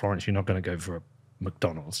somewhere like Florence, you're not going to go for a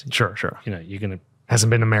McDonald's. Sure. You're going to...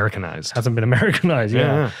 Hasn't been Americanized.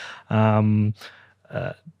 Yeah.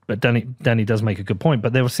 But Danny does make a good point.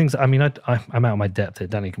 But there was things. I mean, I'm out of my depth here.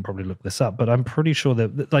 Danny can probably look this up. But I'm pretty sure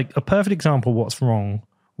that like a perfect example of what's wrong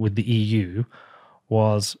with the EU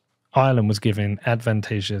was Ireland was giving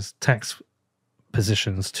advantageous tax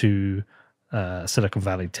positions to Silicon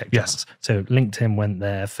Valley tech Yes. giants. So LinkedIn went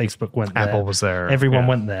there, Facebook went there, Apple was there. everyone Yeah.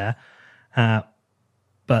 went there,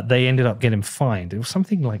 but they ended up getting fined. It was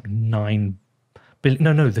something like $9 billion.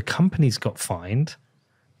 No, the companies got fined.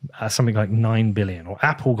 Something like 9 billion, or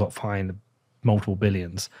Apple got fined multiple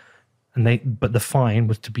billions, but the fine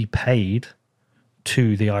was to be paid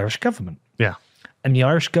to the Irish government, Yeah. and the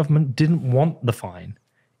Irish government didn't want the fine,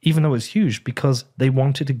 even though it's huge, because they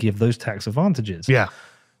wanted to give those tax advantages. Yeah.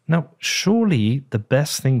 Now, surely the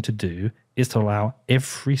best thing to do is to allow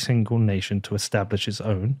every single nation to establish its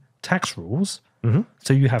own tax rules,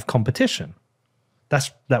 so you have competition. That's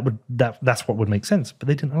what would make sense, but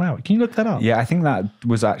they didn't allow it. Can you look that up? Yeah, I think that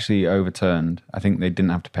was actually overturned. I think they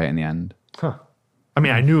didn't have to pay it in the end. Huh. I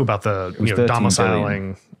mean, I knew about the was 13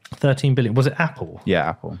 domiciling. 13 billion. Was it Apple? Yeah,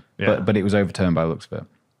 Apple. Yeah. But it was overturned by the looks of it.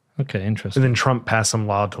 Okay, interesting. And then Trump passed some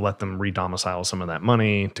law to let them re-domicile some of that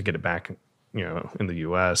money to get it back, in the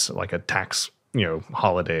U.S., like a tax,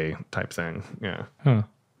 holiday type thing. Yeah.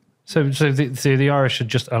 So the Irish are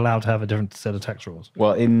just allowed to have a different set of tax rules.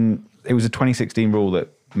 Well, it was a 2016 rule that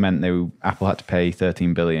meant Apple had to pay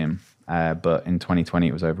 $13 billion, but in 2020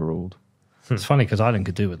 it was overruled. It's funny because Ireland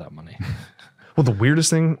could do with that money. Well, the weirdest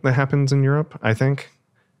thing that happens in Europe, I think,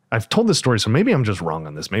 I've told this story, so maybe I'm just wrong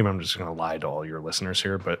on this. Maybe I'm just going to lie to all your listeners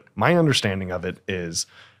here, but my understanding of it is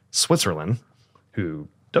Switzerland, who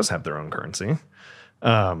does have their own currency,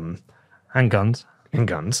 And guns. and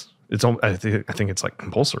guns. I think it's like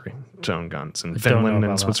compulsory to own guns in don't know Finland about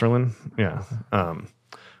and that. Switzerland. Yeah.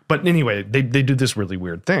 But anyway, they do this really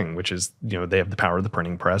weird thing, which is, they have the power of the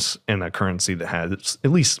printing press and a currency that has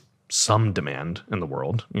at least some demand in the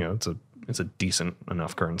world. It's a decent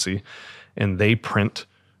enough currency, and they print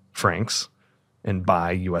francs and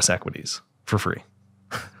buy U.S. equities for free.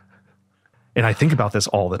 And I think about this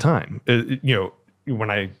all the time.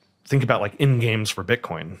 When I think about like in games for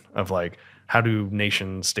Bitcoin of like, how do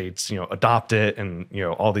nation states, adopt it and,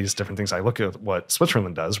 all these different things. I look at what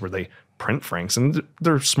Switzerland does where they print francs, and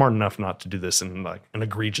they're smart enough not to do this in like an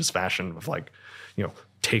egregious fashion of like,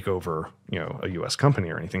 take over, a U.S. company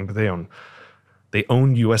or anything, but they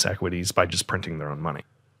own U.S. equities by just printing their own money.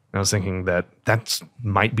 And I was thinking that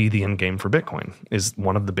might be the end game for Bitcoin, is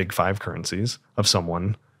one of the big 5 currencies of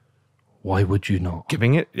someone Why would you not?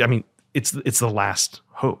 giving it. I mean, it's the last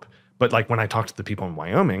hope. But like when I talk to the people in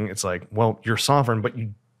Wyoming, it's like, well, you're sovereign, but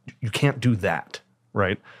you can't do that,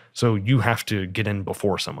 right? So you have to get in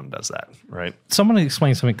before someone does that, right? Someone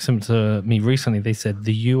explained something similar to me recently. They said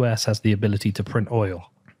the US has the ability to print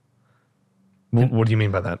oil, What do you mean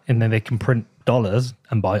by that? and then they can print dollars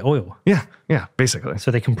and buy oil. Yeah, basically. So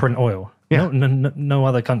they can print oil. Yeah. No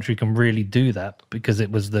other country can really do that because it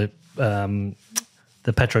was the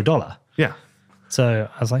petrodollar. Yeah. So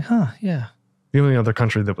I was like, yeah. The only other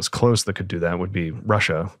country that was close that could do that would be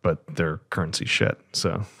Russia, but their currency's shit.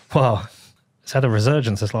 So Well, it's had a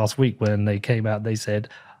resurgence this last week when they came out. They said,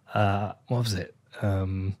 what was it?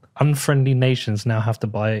 Unfriendly nations now have to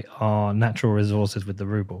buy our natural resources with the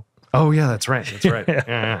ruble. oh yeah, that's right. That's right.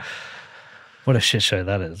 Yeah. What a shit show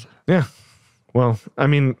that is. Yeah. Well, I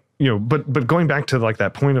mean, but going back to like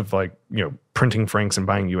that point of like, printing francs and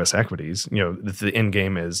buying US equities, the end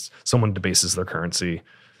game is someone debases their currency.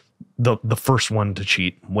 The first one to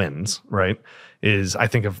cheat wins, right? I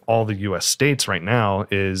think of all the US states right now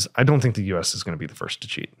I don't think the US is going to be the first to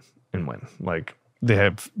cheat and win. Like they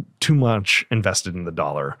have too much invested in the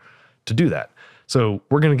dollar to do that. So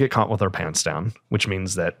we're going to get caught with our pants down, which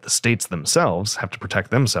means that the states themselves have to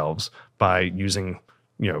protect themselves by using,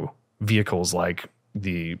 vehicles like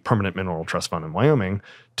the Permanent Mineral Trust Fund in Wyoming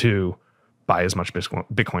to buy as much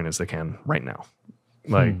Bitcoin as they can right now.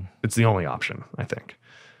 Like it's the only option, I think.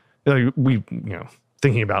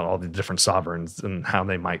 thinking about all the different sovereigns and how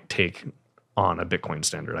they might take on a Bitcoin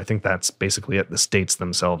standard. I think that's basically it. The states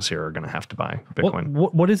themselves here are going to have to buy Bitcoin.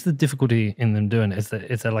 What is the difficulty in them doing it?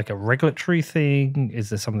 Is there like a regulatory thing? Is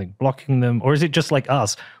there something blocking them? Or is it just like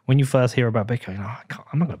us? When you first hear about Bitcoin,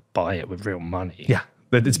 I'm not going to buy it with real money. Yeah,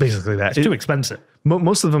 it's basically that. It's too expensive.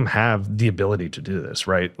 Most of them have the ability to do this,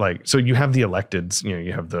 right? Like, so you have the electeds,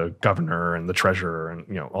 you have the governor and the treasurer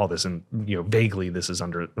and, all this. And, vaguely this is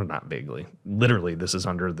under, or not vaguely, literally this is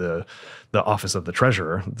under the office of the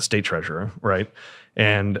treasurer, the state treasurer, right?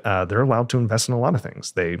 And they're allowed to invest in a lot of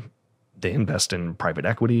things. They invest in private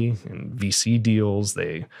equity, in VC deals.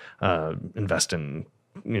 They invest in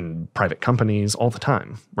private companies all the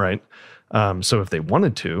time, right? So if they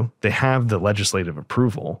wanted to, they have the legislative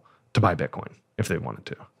approval to buy Bitcoin if they wanted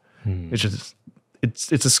to. It's just,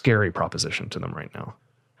 it's a scary proposition to them right now.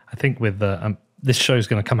 I think with this show is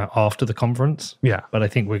going to come out after the conference. Yeah. But I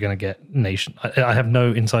think we're going to get Nation. I have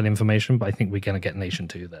no inside information, but I think we're going to get Nation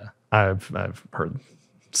 2 there. I've heard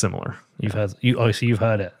similar. You've heard so you've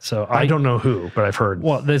heard it. So I don't know who, but I've heard.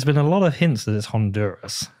 Well, there's been a lot of hints that it's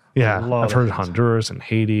Honduras. Yeah, I've heard Honduras and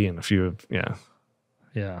Haiti and a few of Yeah,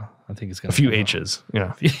 I think it's going to a few H's.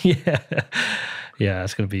 Yeah. Yeah,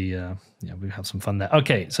 it's going to be we have some fun there.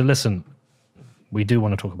 Okay, so listen, we do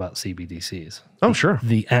want to talk about CBDCs. Oh, sure.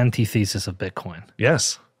 The antithesis of Bitcoin.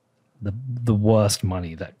 Yes. The worst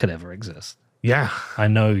money that could ever exist. Yeah. I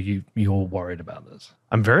know you're worried about this.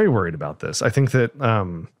 I'm very worried about this. I think that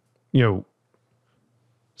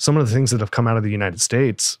some of the things that have come out of the United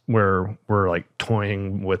States where we're like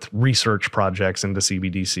toying with research projects into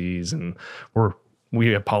CBDCs and we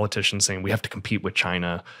have politicians saying we have to compete with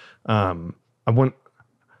China. I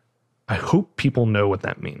hope people know what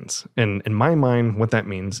that means. And in my mind, what that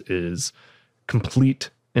means is complete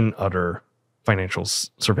and utter financial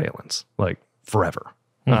surveillance, like forever.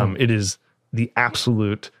 It is the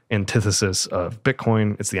absolute antithesis of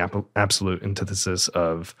Bitcoin. It's the absolute antithesis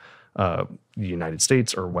of the United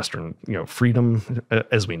States or Western, freedom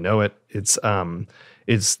as we know it. It's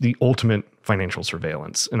the ultimate financial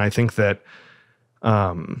surveillance. And I think that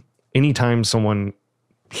anytime someone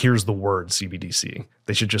hears the word CBDC,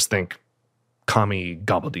 they should just think commie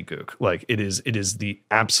gobbledygook. Like it is the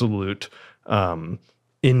absolute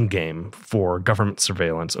end game for government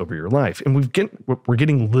surveillance over your life. And we're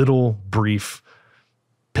getting little brief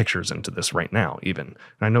pictures into this right now, even.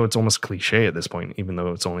 And I know it's almost cliche at this point, even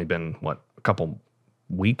though it's only been a couple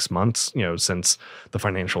weeks, months, since the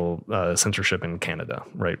financial censorship in Canada,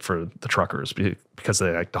 right, for the truckers because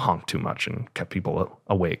they like to honk too much and kept people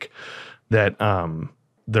awake, that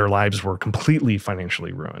their lives were completely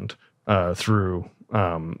financially ruined through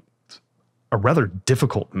a rather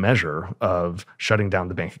difficult measure of shutting down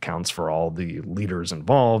the bank accounts for all the leaders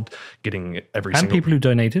involved, getting people who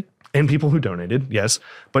donated. And people who donated, yes.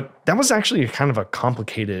 But that was actually kind of a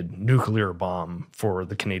complicated nuclear bomb for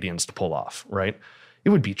the Canadians to pull off, right? It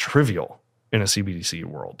would be trivial in a CBDC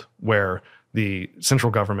world where the central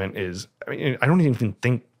government I don't even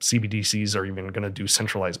think CBDCs are even going to do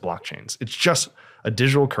centralized blockchains. It's just a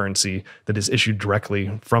digital currency that is issued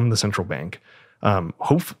directly from the central bank. I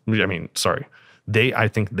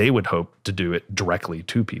think they would hope to do it directly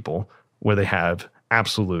to people where they have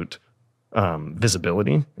absolute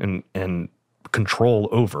visibility and control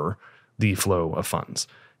over the flow of funds.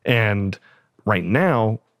 And right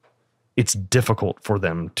now, it's difficult for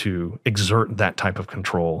them to exert that type of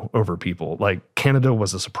control over people. Like Canada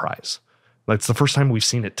was a surprise. It's the first time we've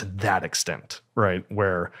seen it to that extent, right?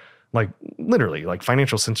 Where literally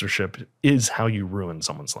financial censorship is how you ruin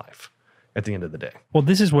someone's life at the end of the day. Well,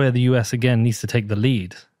 this is where the US again needs to take the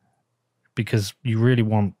lead, because you really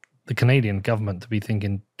want the Canadian government to be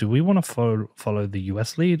thinking, do we want to follow the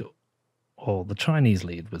US lead or the Chinese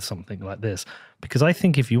lead with something like this? Because I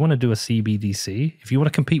think if you want to do a CBDC, if you want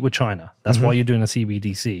to compete with China, that's why you're doing a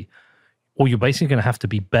CBDC, or you're basically going to have to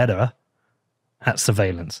be better at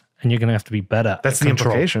surveillance, and you're going to have to be better That's at the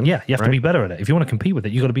control. implication. Yeah, you have right? to be better at it. If you want to compete with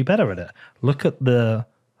it, you've got to be better at it. Look at the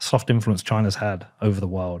soft influence China's had over the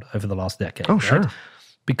world over the last decade. Oh, sure.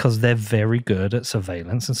 Because they're very good at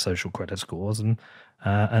surveillance and social credit scores and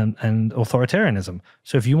authoritarianism.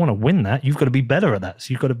 So if you want to win that, you've got to be better at that.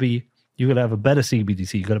 So you've got to have a better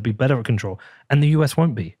CBDC. You've got to be better at control. And the US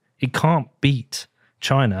won't be. It can't beat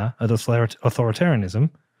China at authoritarianism.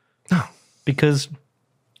 No. Because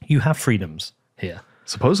you have freedoms here.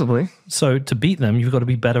 Supposedly. So to beat them, you've got to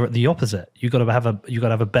be better at the opposite. You've got to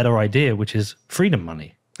have a better idea, which is freedom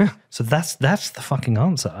money. Yeah. So that's the fucking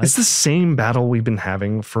answer. It's the same battle we've been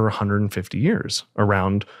having for 150 years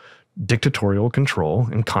around dictatorial control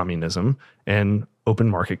and communism and open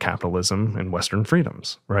market capitalism and Western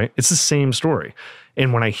freedoms, right? It's the same story.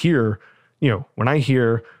 And when I hear,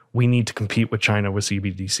 we need to compete with China with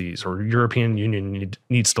CBDCs, or European Union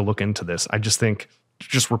needs to look into this, I just think,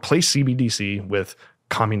 just replace CBDC with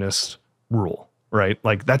communist rule, right?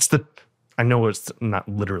 Like I know it's not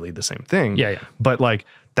literally the same thing, but like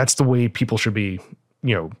that's the way people should be,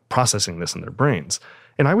 processing this in their brains.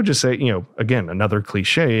 And I would just say, again, another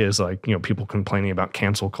cliche is like, people complaining about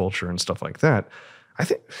cancel culture and stuff like that.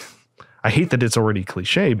 I hate that it's already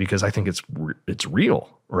cliche because I think it's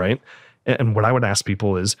real, right? And what I would ask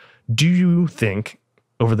people is, do you think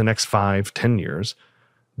over the next 5-10 years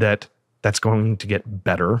that that's going to get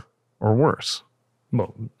better or worse?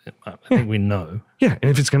 Well, I think we know. Yeah.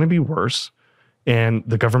 And if it's going to be worse and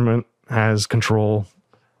the government has control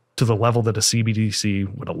to the level that a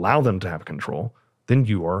CBDC would allow them to have control, then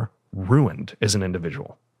you are ruined as an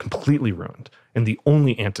individual, completely ruined. And the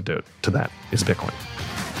only antidote to that is Bitcoin.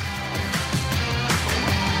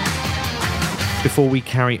 Before we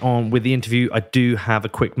carry on with the interview, I do have a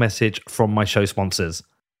quick message from my show sponsors.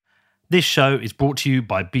 This show is brought to you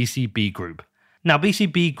by BCB Group. Now,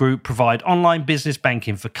 BCB Group provide online business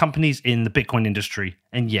banking for companies in the Bitcoin industry.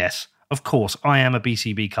 And yes, of course, I am a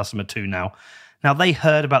BCB customer too now. Now, they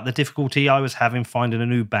heard about the difficulty I was having finding a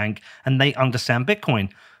new bank, and they understand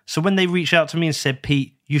Bitcoin. So when they reached out to me and said,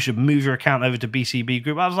 Pete, you should move your account over to BCB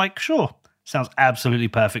Group, I was like, sure, sounds absolutely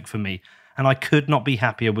perfect for me. And I could not be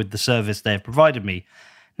happier with the service they have provided me.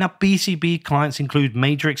 Now, BCB clients include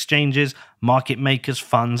major exchanges, market makers,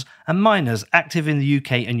 funds, and miners active in the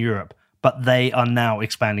UK and Europe, but they are now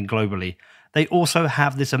expanding globally. They also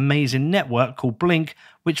have this amazing network called Blink,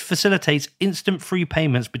 which facilitates instant free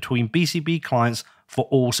payments between BCB clients for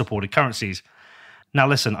all supported currencies. Now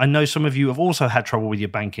listen, I know some of you have also had trouble with your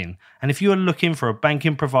banking, and if you are looking for a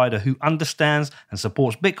banking provider who understands and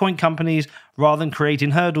supports Bitcoin companies rather than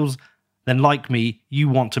creating hurdles, then like me, you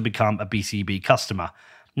want to become a BCB customer.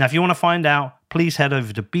 Now, if you want to find out, please head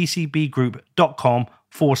over to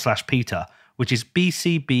bcbgroup.com/Peter, which is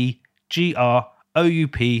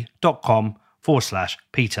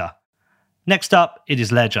bcbgroup.com/Peter. Next up, it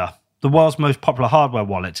is Ledger, the world's most popular hardware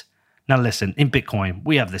wallet. Now listen, in Bitcoin,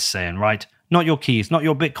 we have this saying, right? Not your keys, not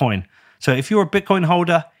your Bitcoin. So if you're a Bitcoin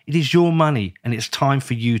holder, it is your money and it's time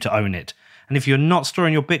for you to own it. And if you're not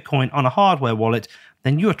storing your Bitcoin on a hardware wallet,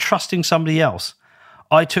 then you are trusting somebody else.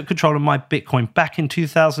 I took control of my Bitcoin back in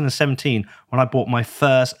 2017 when I bought my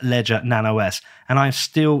first Ledger Nano S, and I'm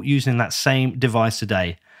still using that same device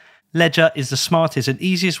today. Ledger is the smartest and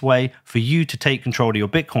easiest way for you to take control of your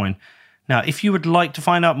Bitcoin. Now, if you would like to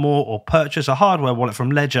find out more or purchase a hardware wallet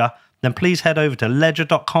from Ledger, then please head over to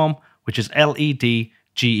ledger.com, which is ledger.com.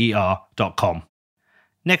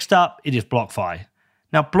 Next up, it is BlockFi.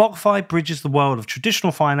 Now, BlockFi bridges the world of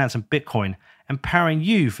traditional finance and Bitcoin, empowering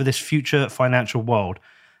you for this future financial world.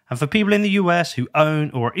 And for people in the US who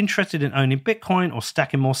own or are interested in owning Bitcoin or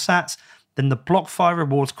stacking more sats, then the BlockFi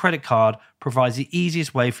Rewards credit card provides the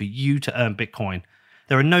easiest way for you to earn Bitcoin.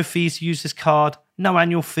 There are no fees to use this card, no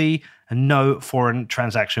annual fee, and no foreign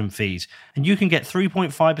transaction fees. And you can get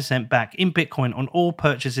 3.5% back in Bitcoin on all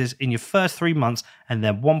purchases in your first 3 months, and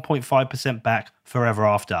then 1.5% back forever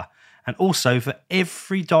after. And also, for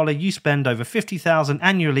every dollar you spend over $50,000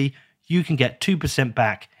 annually, you can get 2%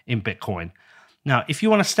 back in Bitcoin. Now, if you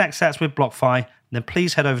want to stack sats with BlockFi, then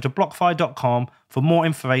please head over to blockfi.com for more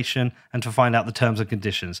information and to find out the terms and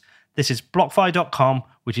conditions. This is blockfi.com,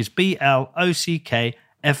 which is blockfi.com.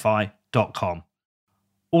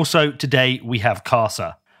 Also, today we have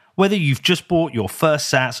Casa. Whether you've just bought your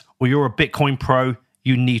first sats or you're a Bitcoin pro,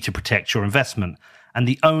 you need to protect your investment. And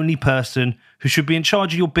the only person who should be in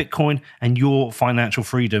charge of your Bitcoin and your financial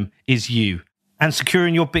freedom is you. And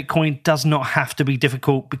securing your Bitcoin does not have to be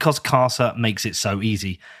difficult because Casa makes it so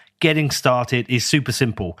easy. Getting started is super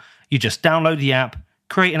simple. You just download the app,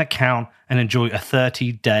 create an account, and enjoy a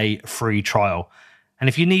 30-day free trial. And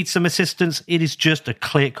if you need some assistance, it is just a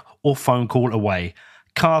click or phone call away.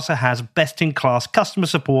 Casa has best-in-class customer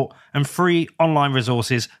support and free online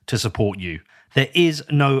resources to support you. There is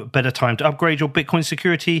no better time to upgrade your Bitcoin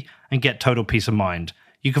security and get total peace of mind.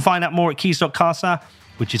 You can find out more at keys.casa,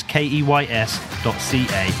 which is keys.casa.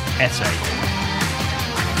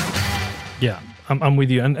 Yeah, I'm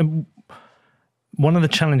with you. And one of the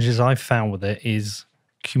challenges I've found with it is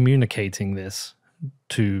communicating this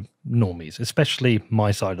to normies, especially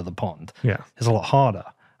my side of the pond. Yeah. It's a lot harder.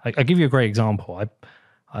 I give you a great example.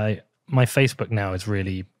 My Facebook now is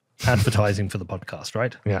really advertising for the podcast,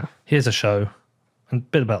 right? Yeah. Here's a show and a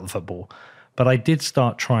bit about the football. But I did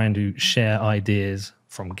start trying to share ideas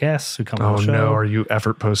from guests who come on the show. Oh no, are you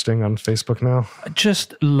effort posting on Facebook now?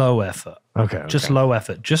 Just low effort. Okay. Just okay. low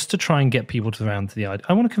effort, just to try and get people to around to the idea.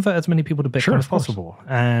 I want to convert as many people to Bitcoin Sure, as of course. possible.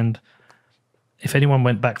 And if anyone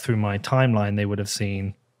went back through my timeline, they would have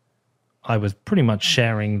seen I was pretty much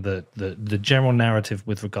sharing the general narrative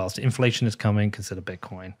with regards to inflation is coming, consider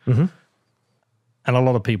Bitcoin. Mm-hmm. And a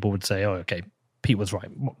lot of people would say, oh, okay, Pete was right.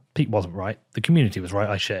 Well, Pete wasn't right. The community was right.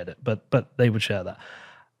 I shared it, but they would share that.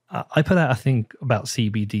 I put out a thing about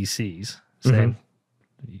CBDCs saying,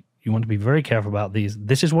 you want to be very careful about these.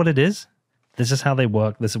 This is what it is. This is how they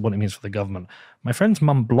work. This is what it means for the government. My friend's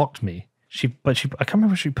mum blocked me. I can't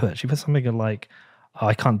remember what she put. She put something like, oh,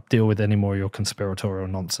 I can't deal with any more of your conspiratorial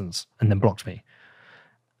nonsense, and then blocked me.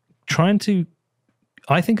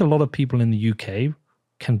 I think a lot of people in the UK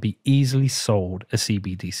can be easily sold a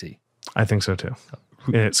CBDC. I think so too.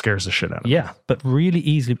 And it scares the shit out of me. Yeah, but really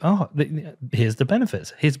easily. Oh, here's the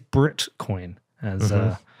benefits. Here's Britcoin, as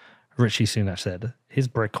Richie Sunak said. Here's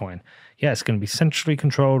Britcoin. Yeah, it's going to be centrally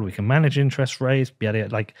controlled. We can manage interest rates.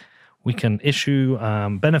 Like we can issue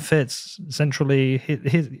benefits centrally.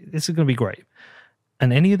 This is going to be great.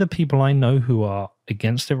 And any of the people I know who are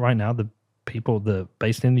against it right now, the people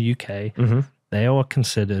based in the UK, they are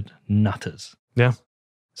considered nutters. Yeah.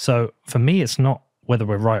 So for me, it's not whether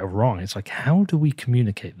we're right or wrong. It's like, how do we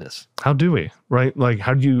communicate this? How do we, right? Like,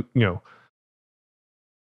 how do you know?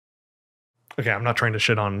 Okay, I'm not trying to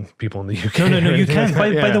shit on people in the UK. No, you can.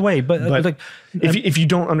 By the way, but like, if you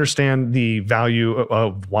don't understand the value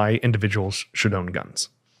of why individuals should own guns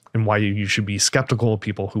and why you should be skeptical of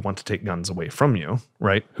people who want to take guns away from you,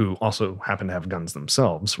 right? Who also happen to have guns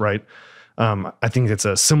themselves, right? I think it's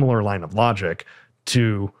a similar line of logic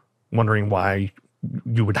to wondering why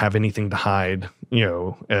you would have anything to hide,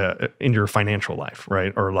 in your financial life,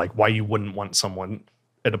 right? Or like why you wouldn't want someone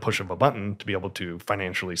at a push of a button to be able to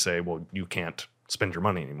financially say, well, you can't spend your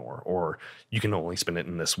money anymore, or you can only spend it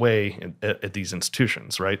in this way at these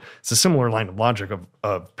institutions, right? It's a similar line of logic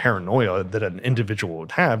of paranoia that an individual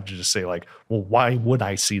would have to just say like, well, why would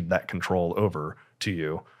I cede that control over to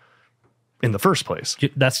you in the first place?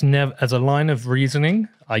 That's never, as a line of reasoning,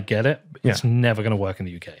 I get it. It's never going to work in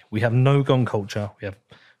the UK. We have no gun culture.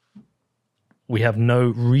 We have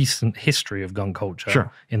no recent history of gun culture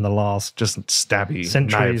in the last just stabby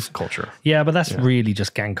centuries knife culture. Yeah, but that's really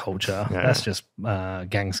just gang culture. Yeah, that's just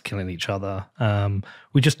gangs killing each other.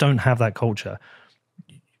 We just don't have that culture.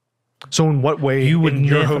 So in what way in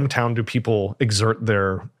your never- hometown do people exert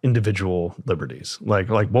their individual liberties? Like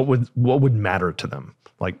what would matter to them?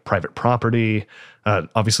 Like private property,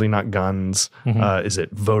 obviously not guns. Is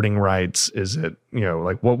it voting rights? Is it,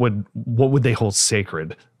 like what would they hold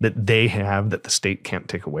sacred that they have that the state can't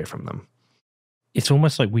take away from them? It's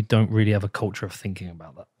almost like we don't really have a culture of thinking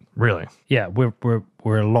about that. Really? Yeah,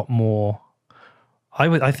 we're a lot more.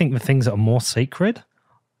 I think the things that are more sacred,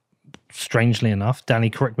 strangely enough,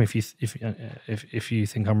 Danny, correct me if you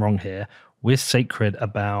think I'm wrong here. We're sacred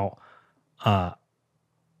about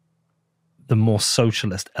the more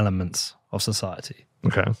socialist elements of society.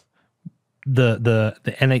 Okay. The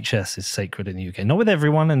NHS is sacred in the UK, not with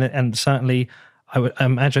everyone, and certainly I would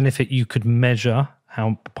imagine if you could measure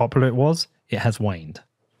how popular it was, it has waned.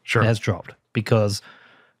 Sure. It has dropped because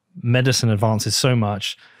medicine advances so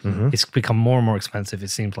much. It's become more and more expensive. It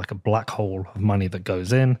seems like a black hole of money that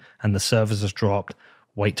goes in, and the service has dropped.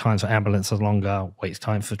 Wait times for ambulance is longer. Wait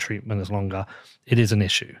time for treatment is longer. It is an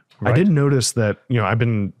issue. Right? I did notice that, I've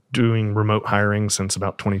been doing remote hiring since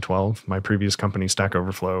about 2012. My previous company, Stack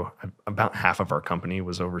Overflow, about half of our company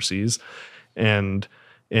was overseas. And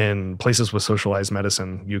in places with socialized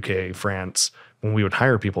medicine, UK, France, when we would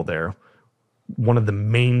hire people there, one of the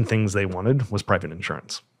main things they wanted was private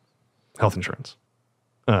insurance, health insurance,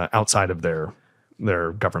 outside of their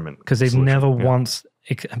government. Because they've solution. never once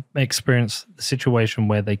experienced the situation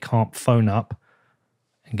where they can't phone up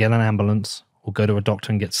and get an ambulance or go to a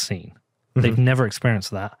doctor and get seen. They've never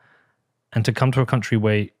experienced that. And to come to a country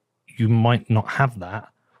where you might not have that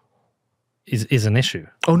is an issue.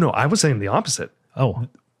 Oh, no, I was saying the opposite. Oh,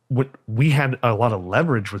 We had a lot of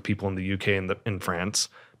leverage with people in the UK and in France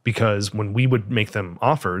because when we would make them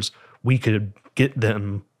offers, we could get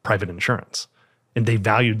them private insurance. And they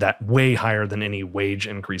valued that way higher than any wage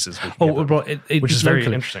increases. We could give them, which is very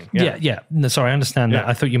interesting. Yeah. No, sorry, I understand that. Yeah.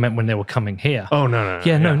 I thought you meant when they were coming here. Oh, no.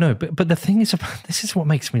 Yeah, no. But the thing is, this is what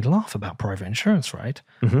makes me laugh about private insurance, right?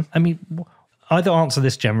 I mean, either answer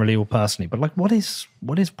this generally or personally, but like, what's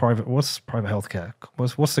private healthcare?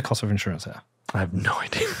 What's the cost of insurance here? I have no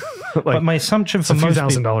idea. But my assumption for a few most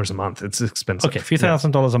 $1,000s a month. It's expensive. Okay, a few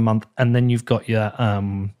 $1,000s a month, and then you've got your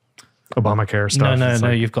Obamacare stuff. No.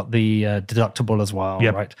 You've got the deductible as well,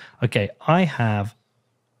 right? Okay, I have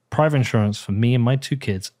private insurance for me and my two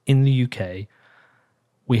kids in the UK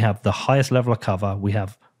We have the highest level of cover. We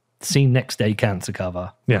have seen next day cancer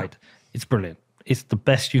cover. Yeah. Right? It's brilliant. It's the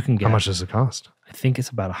best you can get. How much does it cost? I think it's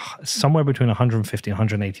about somewhere between 150 and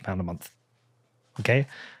 180 pound a month. Okay.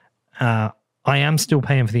 I am still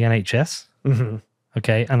paying for the NHS. Mm-hmm.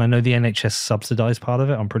 Okay. And I know the NHS subsidize part of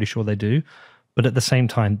it. I'm pretty sure they do. But at the same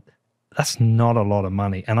time, that's not a lot of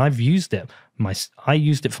money. And I've used it. I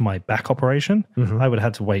used it for my back operation. I would have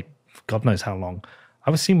had to wait God knows how long.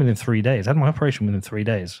 I was seen within 3 days. I had my operation within 3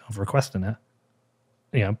 days of requesting it.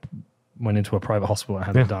 You know, went into a private hospital and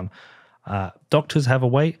had it done. Doctors have a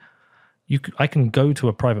wait. I can go to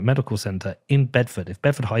a private medical center in Bedford. If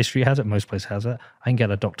Bedford High Street has it, most places has it. I can get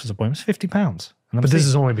a doctor's appointment. It's £50. But this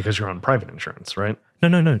is only because you're on private insurance, right?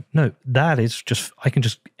 No. That is just,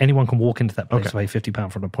 anyone can walk into that place and pay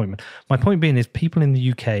 £50 for an appointment. My point being is people in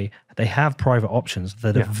the UK, they have private options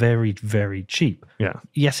that are very, very cheap. Yeah.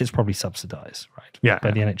 Yes, it's probably subsidized, right? Yeah.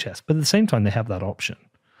 By the NHS. But at the same time, they have that option.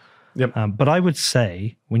 Yep. But I would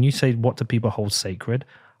say, when you say what do people hold sacred,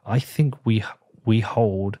 I think we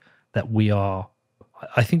hold that we are,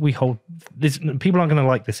 I think we hold, this, people aren't going to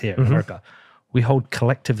like this here in America. We hold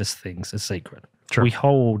collectivist things as sacred. Sure. We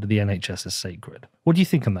hold the NHS as sacred. What do you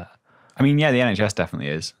think on that? I mean, yeah, the NHS definitely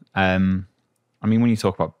is. I mean, when you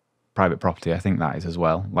talk about private property, I think that is as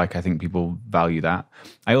well. Like, I think people value that.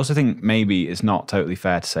 I also think maybe it's not totally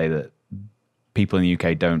fair to say that people in the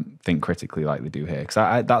UK don't think critically like they do here,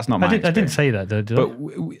 because that's not my I didn't experience. say that, did I?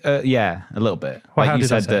 But yeah, a little bit. Well, how like you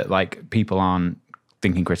did I said say that, like, people aren't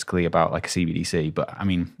thinking critically about like a CBDC. But I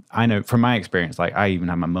mean, I know from my experience, like, I even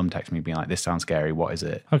had my mum text me being like, "This sounds scary. What is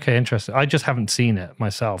it?" Okay, interesting. I just haven't seen it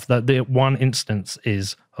myself. The one instance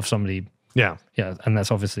is of somebody, Yeah. and that's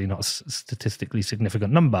obviously not a statistically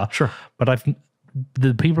significant number. Sure. But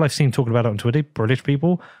the people I've seen talking about it on Twitter, British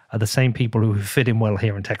people, are the same people who fit in well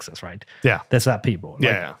here in Texas, right? Yeah. There's that people. Like,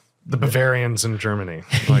 Yeah. The Bavarians in Germany.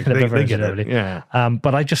 Like, they get it. Yeah.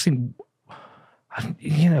 But I just think,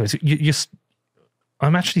 you know,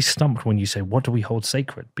 I'm actually stumped when you say, what do we hold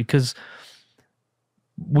sacred? Because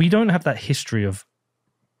we don't have that history of,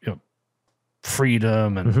 you know,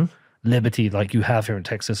 freedom and liberty like you have here in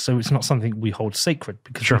Texas. So it's not something we hold sacred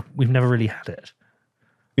because we've never really had it.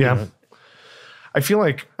 Yeah. You know? I feel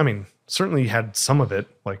like, I mean, certainly had some of it,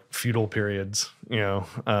 like feudal periods, you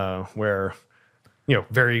know, where, you know,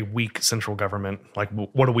 very weak central government. Like,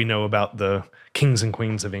 what do we know about the kings and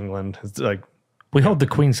queens of England? It's like, We hold the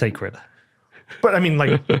Queen sacred. but I mean,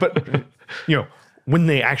 like, but, you know, when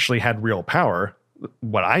they actually had real power,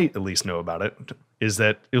 what I at least know about it is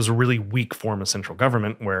that it was a really weak form of central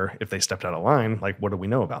government where if they stepped out of line, like, what do we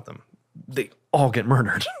know about them? They all get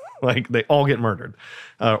murdered. Like, they all get murdered,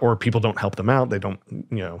 or people don't help them out. They don't,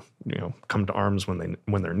 you know, come to arms when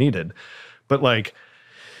they're needed. But, like,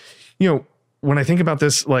 you know, when I think about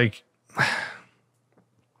this, like,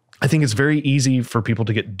 I think it's very easy for people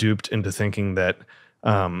to get duped into thinking that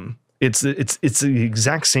it's the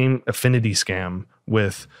exact same affinity scam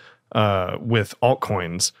with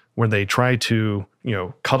altcoins, where they try to, you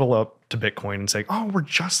know, cuddle up to Bitcoin and say, oh, we're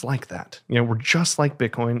just like that. You know, we're just like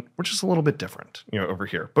Bitcoin. We're just a little bit different, you know, over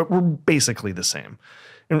here, but we're basically the same.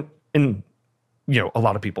 And you know, a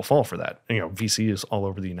lot of people fall for that. You know, VCs all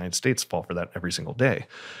over the United States fall for that every single day.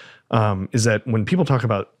 Is that when people talk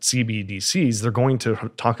about CBDCs, they're going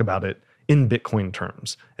to talk about it in Bitcoin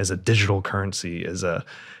terms, as a digital currency,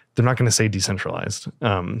 they're not going to say decentralized,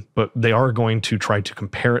 but they are going to try to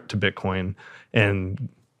compare it to Bitcoin and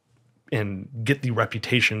get the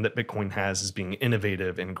reputation that Bitcoin has as being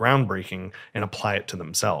innovative and groundbreaking, and apply it to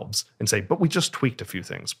themselves and say, but we just tweaked a few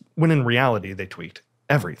things, when in reality they tweaked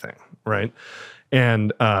everything, right?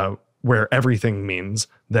 And where everything means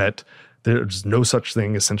that there's no such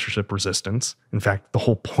thing as censorship resistance. In fact, the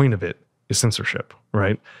whole point of it is censorship,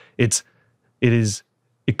 right? It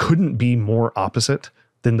couldn't be more opposite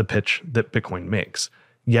than the pitch that Bitcoin makes.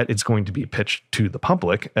 Yet it's going to be pitched to the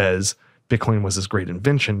public as Bitcoin was this great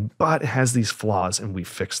invention, but it has these flaws and we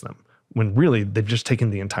fixed them, when really they've just taken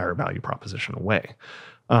the entire value proposition away.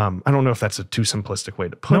 I don't know if that's a too simplistic way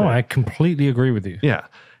to put it. No, I completely agree with you. Yeah.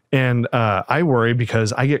 And I worry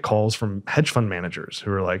because I get calls from hedge fund managers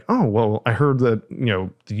who are like, oh, well, I heard that, you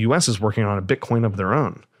know, the US is working on a Bitcoin of their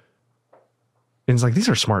own. And it's like, these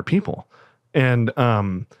are smart people. And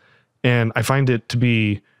I find it to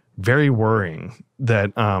be very worrying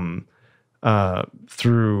that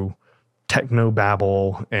through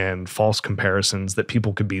technobabble and false comparisons, that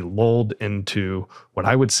people could be lulled into what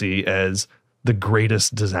I would see as the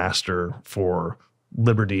greatest disaster for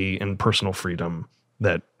liberty and personal freedom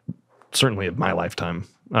that certainly of my lifetime,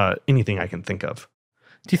 anything I can think of.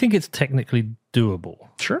 Do you think it's technically doable?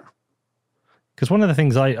 Sure. Because one of the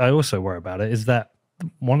things I also worry about it is that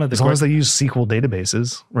one of the As long as they use SQL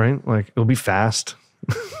databases, right? Like it'll be fast.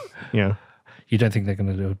 Yeah. you don't think they're going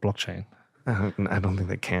to do a blockchain? I don't think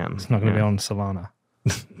they can. It's not going to be on Solana.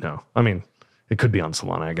 No. I mean, it could be on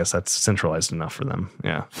Solana. I guess that's centralized enough for them.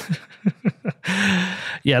 Yeah.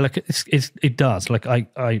 Yeah, look, it does. Like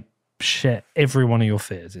I share every one of your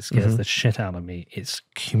fears. It scares the shit out of me. It's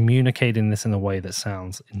communicating this in a way that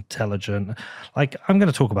sounds intelligent. Like I'm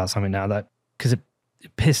going to talk about something now that because it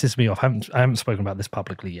pisses me off. I haven't spoken about this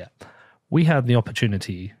publicly yet. I had the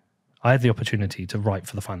opportunity to write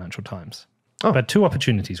for the Financial Times. Oh. I've had 2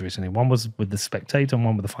 opportunities recently. One was with the Spectator and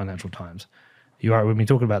one with the Financial Times. You all right with me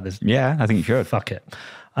talking about this? Yeah, I think you should. Fuck it.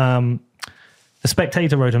 The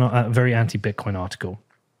Spectator wrote a very anti-Bitcoin article.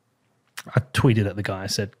 I tweeted at the guy. I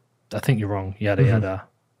said, I think you're wrong. Yada, yada.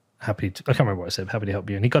 Happy to, I can't remember what I said. Happy to help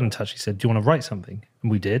you. And he got in touch. He said, do you want to write something?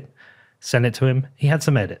 And we did. Send it to him. He had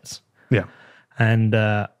some edits. Yeah. And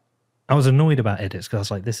I was annoyed about edits because I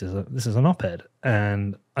was like, this is an op-ed.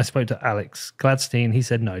 And I spoke to Alex Gladstein. He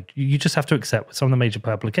said, no, you just have to accept with some of the major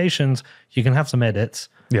publications, you can have some edits.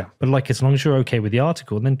 Yeah. But like, as long as you're okay with the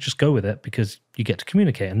article, then just go with it because you get to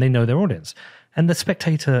communicate and they know their audience. And the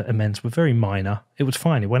Spectator amends were very minor. It was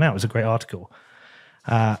fine. It went out. It was a great article.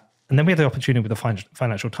 And then we had the opportunity with the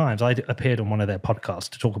Financial Times. I appeared on one of their podcasts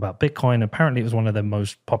to talk about Bitcoin. Apparently, it was one of their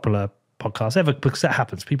most popular podcasts ever because that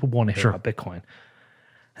happens. People want to hear about Bitcoin.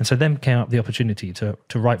 And so then came up the opportunity to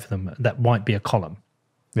write for them that might be a column.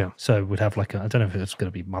 Yeah. So we'd have like I don't know if it's going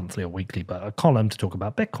to be monthly or weekly, but a column to talk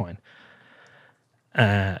about Bitcoin.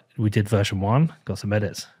 We did version 1, got some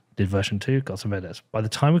edits. Did version 2, got some edits. By the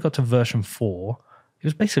time we got to version 4, it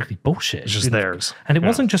was basically bullshit. It's just theirs. And it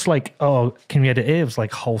wasn't just like, oh, can we edit it? It was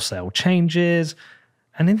like wholesale changes.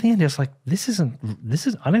 And in the end, it's like,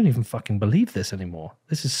 I don't even fucking believe this anymore.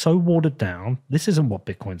 This is so watered down. This isn't what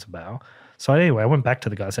Bitcoin's about. So anyway, I went back to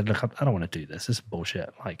the guy. I said, look, I don't want to do this. This is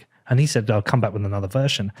bullshit. And he said, I'll come back with another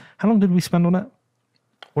version. How long did we spend on it?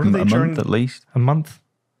 What are they A trying month at least. A month?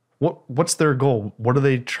 What's their goal? What are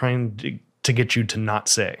they trying to get you to not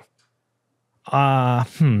say?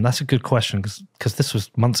 That's a good question because this was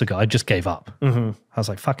months ago. I just gave up. I was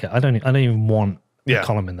like, fuck it. I don't even want a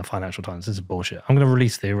column in the Financial Times. This is bullshit. I'm going to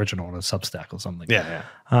release the original on a Substack or something. Yeah.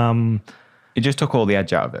 It just took all the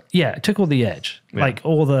edge out of it. Yeah, it took all the edge. Yeah. Like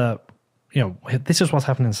all the, this is what's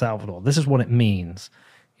happening in Salvador. This is what it means.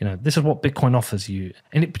 This is what Bitcoin offers you.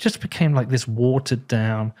 And it just became like this watered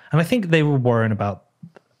down. And I think they were worrying about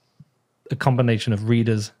a combination of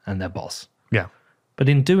readers and their boss. Yeah. But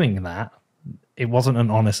in doing that, it wasn't an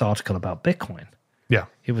honest article about Bitcoin. Yeah.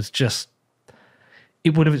 It was just,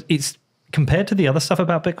 it's compared to the other stuff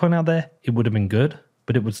about Bitcoin out there, it would have been good,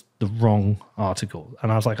 but it was the wrong article.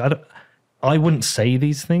 And I was like, I wouldn't say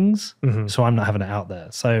these things, so I'm not having it out there.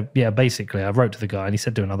 So yeah, basically I wrote to the guy and he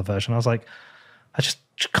said, do another version. I was like, I just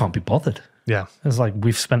can't be bothered. Yeah. It's like,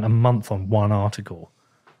 we've spent a month on one article.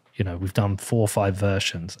 We've done 4 or 5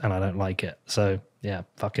 versions and I don't like it. So yeah,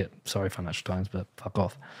 fuck it. Sorry, Financial Times, but fuck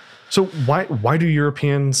off. So why do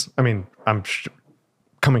Europeans, I mean, I'm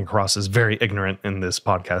coming across as very ignorant in this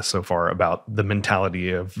podcast so far about the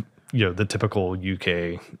mentality of, the typical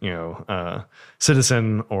UK,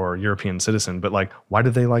 citizen or European citizen, but like, why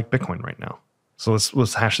do they like Bitcoin right now? So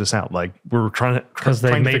let's hash this out. Like we're trying to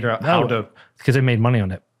figure out how to, because they made money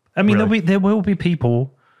on it. I mean, Really? there will be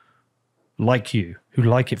people like you who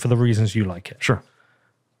like it for the reasons you like it. Sure.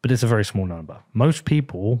 But it's a very small number. Most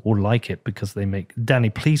people will like it because they make... Danny,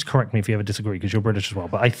 please correct me if you ever disagree because you're British as well.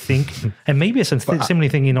 But I think... and maybe it's a similar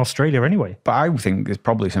thing in Australia anyway. But I think it's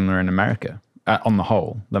probably similar in America on the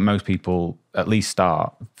whole, that most people at least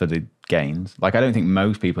start for the gains. Like, I don't think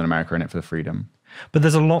most people in America are in it for the freedom. But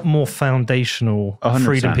there's a lot more foundational 100%,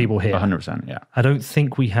 freedom people here. 100%, yeah. I don't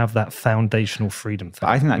think we have that foundational freedom thing. But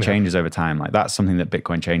I think that changes over time. Like, that's something that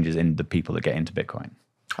Bitcoin changes in the people that get into Bitcoin.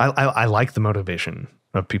 I like the motivation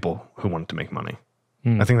of people who want to make money.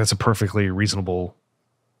 I think that's a perfectly reasonable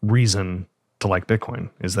reason to like Bitcoin,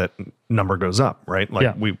 is that number goes up, right?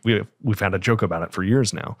 Like we've had a joke about it for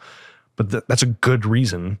years now, but that's a good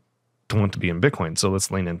reason to want to be in Bitcoin. So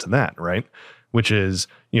let's lean into that, right? Which is,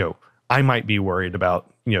 I might be worried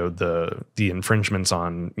about, the infringements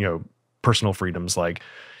on, personal freedoms. Like,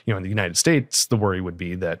 in the United States, the worry would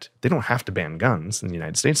be that they don't have to ban guns in the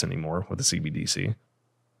United States anymore with the CBDC.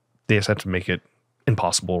 They just have to make it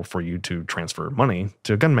impossible for you to transfer money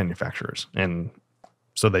to gun manufacturers. And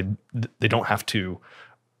so they don't have to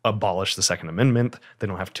abolish the Second Amendment. They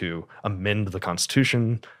don't have to amend the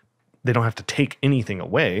Constitution. They don't have to take anything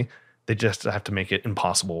away. They just have to make it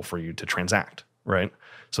impossible for you to transact, right?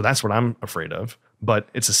 So that's what I'm afraid of. But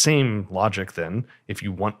it's the same logic then if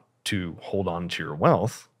you want to hold on to your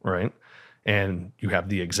wealth, right? and you have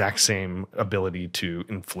the exact same ability to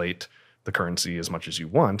inflate the currency as much as you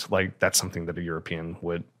want, like that's something that a European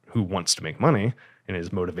who wants to make money and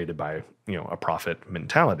is motivated by, a profit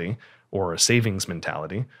mentality or a savings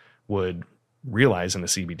mentality would realize in a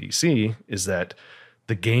CBDC is that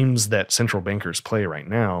the games that central bankers play right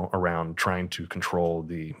now around trying to control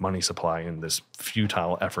the money supply in this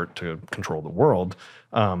futile effort to control the world,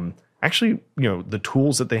 actually, the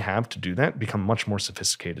tools that they have to do that become much more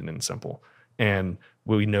sophisticated and simple. And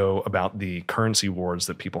what we know about the currency wars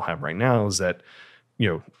that people have right now is that,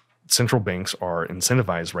 central banks are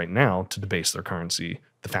incentivized right now to debase their currency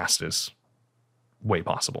the fastest way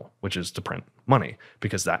possible, which is to print money,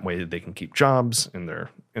 because that way they can keep jobs in their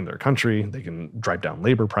country, they can drive down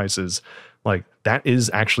labor prices. Like that is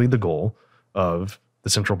actually the goal of the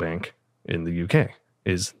central bank in the UK,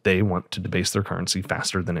 is they want to debase their currency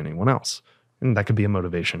faster than anyone else. And that could be a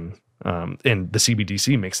motivation. And the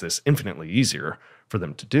CBDC makes this infinitely easier for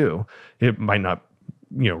them to do. It might not,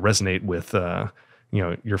 resonate with,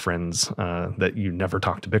 your friends that you never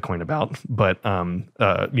talk to Bitcoin about, but,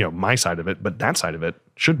 my side of it, but that side of it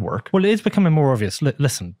should work. Well, it is becoming more obvious.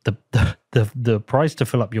 Listen, the price to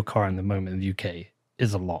fill up your car in the moment in the UK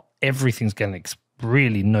is a lot. Everything's getting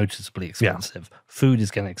really noticeably expensive. Yeah. Food is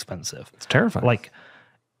getting expensive. It's terrifying. Like,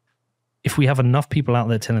 if we have enough people out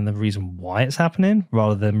there telling the reason why it's happening,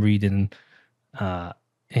 rather than reading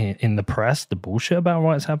in the press the bullshit about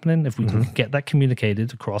why it's happening, if we can get that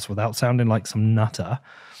communicated across without sounding like some nutter,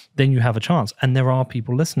 then you have a chance. And there are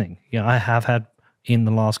people listening. I have had in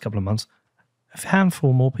the last couple of months a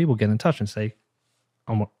handful more people get in touch and say,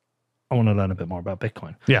 I want to learn a bit more about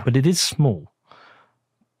Bitcoin. Yeah. But it is small,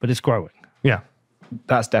 but it's growing. Yeah.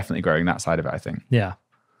 That's definitely growing, that side of it, I think. Yeah.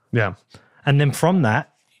 Yeah. And then from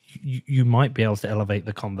that, you might be able to elevate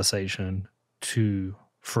the conversation to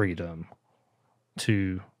freedom,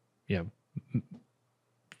 to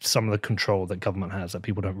some of the control that government has that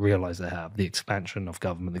people don't realize they have, the expansion of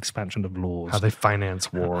government, the expansion of laws, how they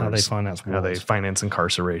finance wars, how they finance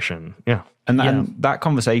incarceration. Yeah. And that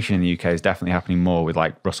conversation in the UK is definitely happening more with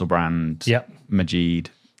like Russell Brand, Majid.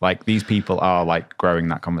 Like these people are like growing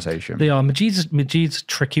that conversation. They are. Majid's a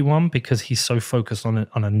tricky one because he's so focused on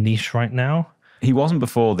a niche right now. He wasn't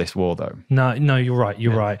before this war, though. No, you're right.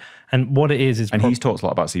 You're right. And what it is and he's talked a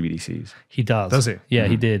lot about CBDCs. He does. Does he? Yeah,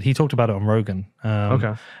 he did. He talked about it on Rogan.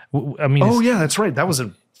 Okay. I mean, yeah, that's right. That was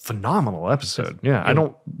a phenomenal episode. Yeah, I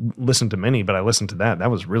don't listen to many, but I listened to that. That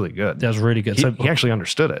was really good. That was really good. He actually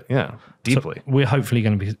understood it. Yeah, deeply. So we're hopefully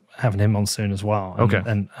going to be having him on soon as well. Okay.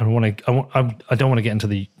 And I don't want to get into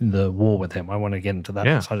the war with him. I want to get into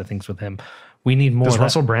that side of things with him. We need more. Does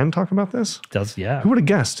Russell Brand talk about this? Yeah. Who would have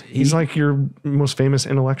guessed? He's like your most famous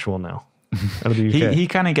intellectual now out of the UK. He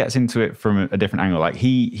kind of gets into it from a different angle. Like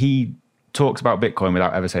he talks about Bitcoin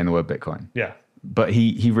without ever saying the word Bitcoin. Yeah. But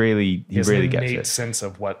he really gets it. Sense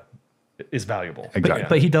of what is valuable. Exactly.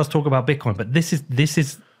 But he does talk about Bitcoin. But this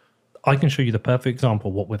is I can show you the perfect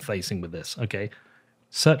example of what we're facing with this. Okay.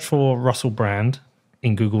 Search for Russell Brand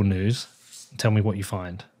in Google News. Tell me what you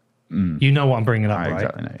find. You know what I'm bringing up, right?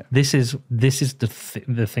 Exactly know, yeah. This is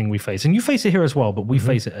the thing we face, and you face it here as well, but we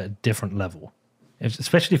face it at a different level,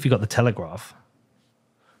 especially if you got the Telegraph.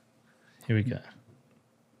 Here we go.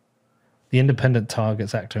 The Independent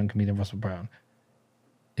targets actor and comedian Russell Brand.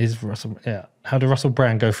 How did Russell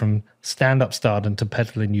Brand go from stand-up stardom to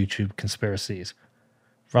peddling YouTube conspiracies?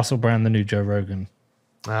 Russell Brand, the new Joe Rogan,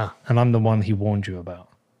 and I'm the one he warned you about.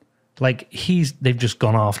 Like they've just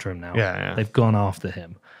gone after him now. Yeah. They've gone after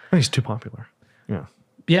him. He's too popular. Yeah.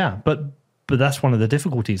 Yeah, but that's one of the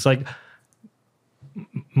difficulties. Like,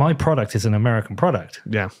 my product is an American product.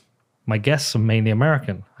 Yeah. My guests are mainly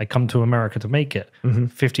American. I come to America to make it.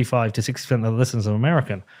 55 to 60% of the listeners are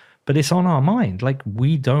American. But it's on our mind. Like,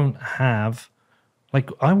 we don't have... Like,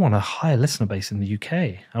 I want a higher listener base in the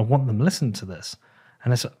UK. I want them to listen to this.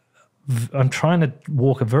 And I'm trying to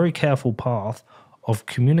walk a very careful path of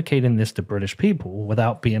communicating this to British people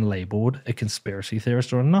without being labeled a conspiracy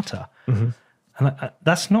theorist or a nutter. And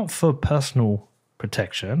that's not for personal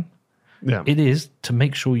protection. Yeah. It is to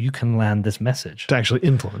make sure you can land this message. To actually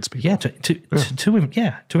influence people.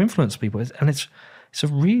 Yeah, to influence people. And it's a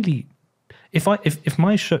really... If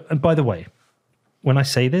my show... And by the way, when I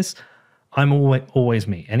say this, I'm always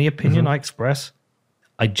me. Any opinion I express,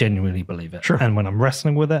 I genuinely believe it. Sure. And when I'm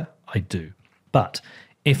wrestling with it, I do. But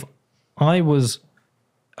if I was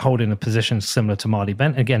holding a position similar to Marty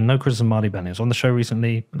Bent. Again, no criticism of Marty Bent. He was on the show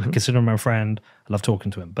recently. I consider him a friend. I love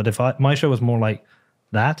talking to him. But if my show was more like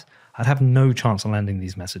that, I'd have no chance of landing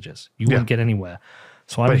these messages. You wouldn't get anywhere.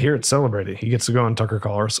 So but here it's celebrated. He gets to go on Tucker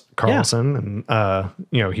Carlson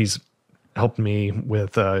and, he's helped me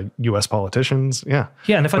with U.S. politicians. Yeah,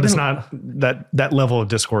 Yeah, and if I but it's didn't- not that level of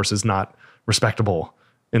discourse is not respectable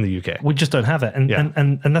in the UK. We just don't have it, and Yeah.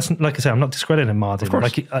 and that's, like I say, I'm not discrediting Martin. Of course.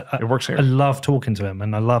 Like It works here. I love talking to him,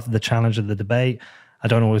 and I love the challenge of the debate. I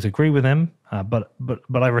don't always agree with him, but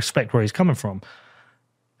I respect where he's coming from.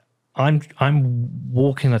 I'm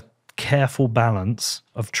walking a careful balance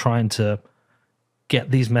of trying to get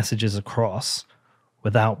these messages across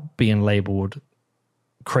without being labeled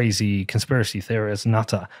crazy conspiracy theorist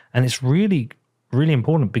nutter, and it's really, really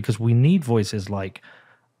important because we need voices like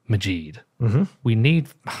Majid. We need,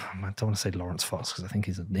 I don't want to say Lawrence Fox because I think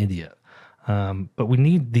he's an idiot, but we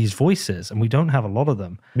need these voices, and we don't have a lot of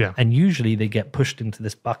them. Yeah. And usually they get pushed into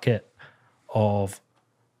this bucket of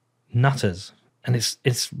nutters, and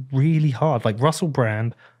it's really hard. Like Russell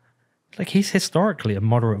Brand, like he's historically a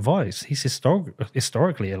moderate voice. He's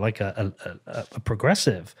historically like a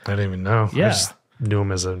progressive I didn't even know. Yeah. I just knew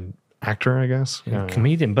him as an actor, I guess. Yeah.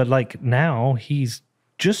 comedian, but like now he's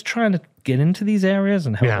just trying to get into these areas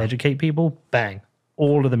and help Yeah. educate people. Bang,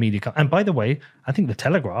 all of the media and by the way, I think the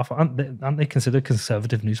Telegraph, aren't they considered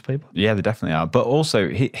conservative newspaper? Yeah, they definitely are. But also,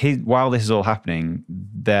 while this is all happening,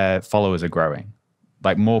 their followers are growing.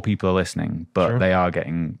 Like more people are listening, but Sure. they are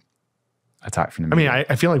getting attacked from the I mean, media.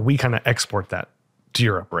 I feel like we kind of export that to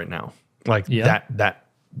Europe right now. Like Yeah.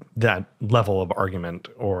 that level of argument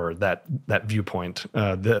or that viewpoint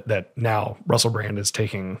that now Russell Brand is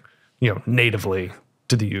taking, natively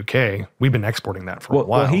to the UK. We've been exporting that for a while.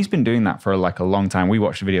 Well, he's been doing that for like a long time. We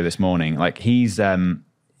watched a video this morning. Like he's,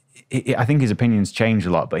 I think his opinions changed a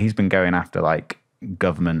lot, but he's been going after like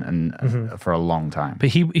government and for a long time. But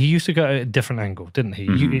he used to go at a different angle, didn't he?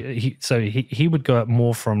 He would go at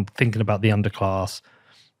more from thinking about the underclass,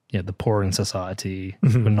 the poor in society,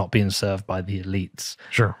 who are not being served by the elites.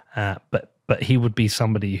 Sure. But he would be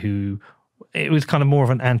somebody who, it was kind of more of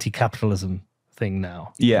an anti-capitalism thing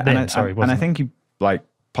now. Yeah, Then, and I wasn't think he like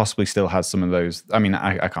possibly still has some of those. I mean,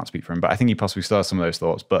 I can't speak for him, but I think he possibly still has some of those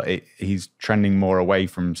thoughts. But he's trending more away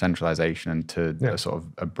from centralization and to a sort of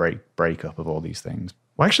a breakup of all these things.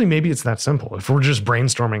 Well, actually, maybe it's that simple. If we're just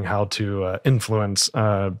brainstorming how to influence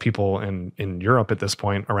people in Europe at this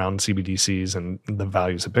point around CBDCs and the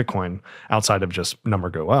values of Bitcoin outside of just number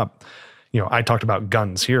go up, I talked about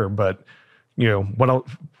guns here, but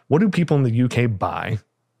what do people in the UK buy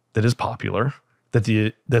that is popular that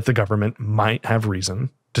the government might have reason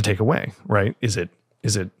to take away? Right? Is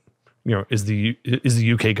the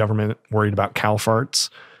UK government worried about cow farts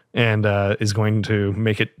and is going to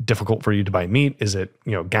make it difficult for you to buy meat? Is it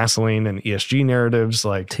gasoline and ESG narratives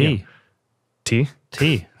like tea,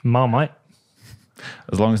 Marmite.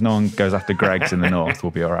 As long as no one goes after Greg's in the north,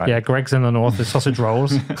 we'll be all right. Yeah, Greg's in the north. The sausage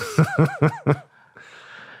rolls.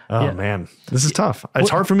 Oh man, this is tough. It's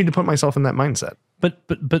hard for me to put myself in that mindset. But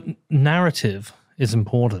narrative is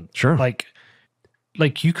important. Sure.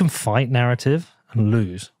 Like you can fight narrative and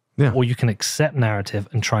lose, Yeah. or you can accept narrative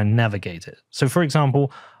and try and navigate it. So, for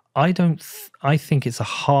example, I think it's a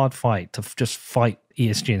hard fight to just fight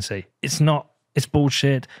ESG and say it's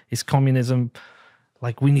bullshit, it's communism.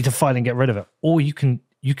 Like we need to fight and get rid of it. Or you can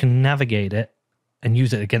navigate it and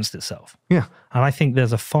use it against itself. Yeah. And I think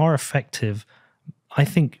there's a far effective. I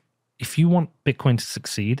think if you want Bitcoin to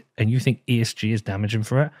succeed and you think ESG is damaging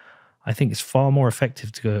for it, I think it's far more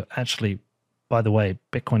effective to go, actually, by the way,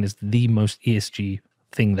 Bitcoin is the most ESG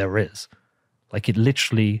thing there is. Like it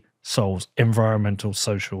literally solves environmental,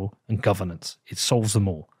 social, and governance. It solves them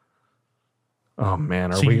all. Oh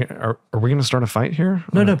man, So are we going to start a fight here?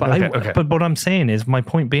 No, but okay. but what I'm saying is, my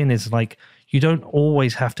point being is like, you don't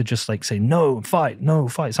always have to just like say no, fight.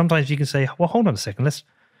 Sometimes you can say, well, hold on a second.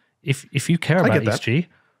 If you care about get that. ESG,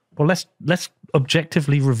 well, let's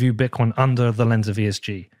objectively review Bitcoin under the lens of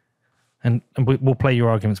ESG, and we'll play your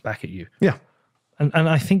arguments back at you. Yeah. And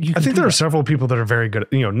I think you. I Can think do there are that. several people that are very good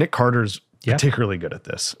at, Nick Carter's Yeah. particularly good at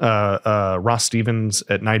this. Ross Stevens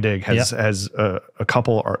at NYDIG has a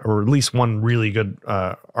couple or at least one really good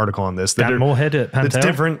article on this. Dan Moorhead at That's Pantel.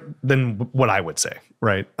 different than what I would say,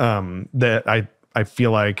 right? That I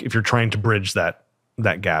feel like if you're trying to bridge that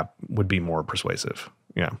gap would be more persuasive.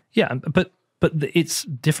 Yeah. Yeah, but it's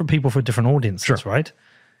different people for different audiences, Sure. right?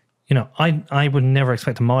 I would never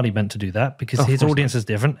expect a Marty Bent to do that because his audience is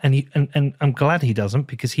different, and I'm glad he doesn't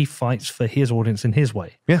because he fights for his audience in his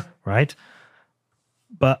way, Yeah. right?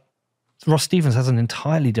 But Ross Stevens has an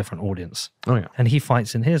entirely different audience, Oh yeah. and he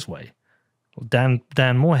fights in his way. Dan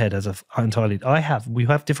Moorhead has we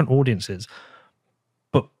have different audiences,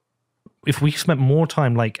 but if we spent more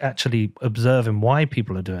time like actually observing why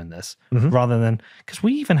people are doing this rather than, because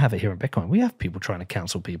we even have it here in Bitcoin, we have people trying to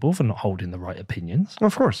counsel people for not holding the right opinions.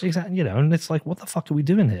 Of course. Exactly. And it's like, what the fuck are we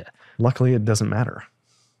doing here? Luckily, it doesn't matter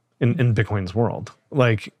in Bitcoin's world.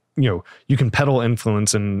 Like, you can peddle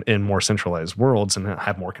influence in more centralized worlds and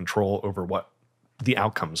have more control over what the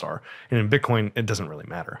outcomes are. And in Bitcoin, it doesn't really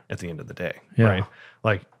matter at the end of the day, right?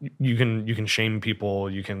 Like you can shame people,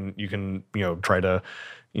 you can try to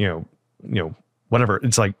whatever.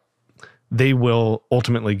 It's like they will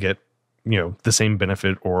ultimately get the same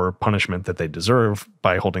benefit or punishment that they deserve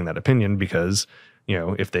by holding that opinion, because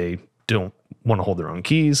if they don't want to hold their own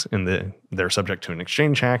keys and they're subject to an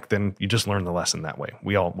exchange hack, then you just learn the lesson that way.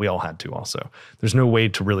 We all had to also. There's no way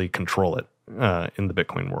to really control it in the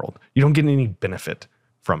Bitcoin world. You don't get any benefit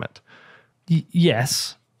from it.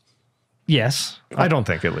 Yes. I don't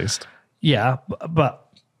think, at least. Yeah, but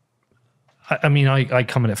I mean, I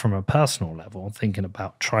come at it from a personal level, thinking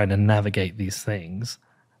about trying to navigate these things.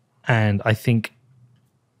 And I think,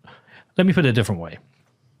 let me put it a different way.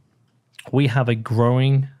 We have a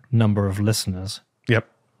growing number of listeners Yep.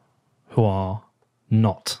 who are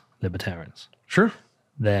not libertarians. Sure.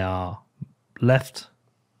 They are left,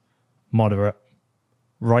 moderate,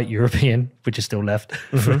 right European, which is still left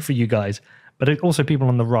for you guys, but also people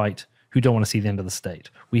on the right who don't want to see the end of the state.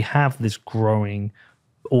 We have this growing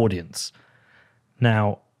audience.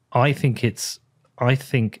 Now, I think it's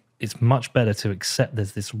much better to accept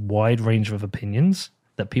there's this wide range of opinions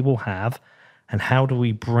that people have, and how do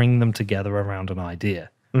we bring them together around an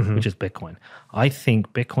idea, which is Bitcoin. I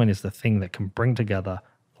think Bitcoin is the thing that can bring together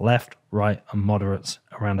left, right, and moderates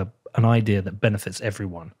around an idea that benefits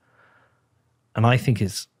everyone. And I think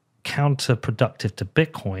it's counterproductive to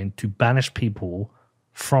Bitcoin to banish people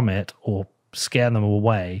from it or scare them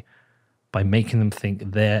away by making them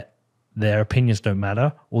think their opinions don't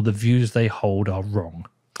matter or the views they hold are wrong.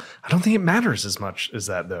 I don't think it matters as much as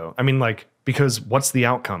that, though. I mean, like, because what's the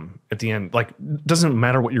outcome at the end? Like, it doesn't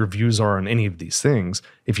matter what your views are on any of these things.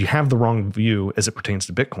 If you have the wrong view as it pertains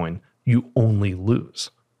to Bitcoin, you only lose.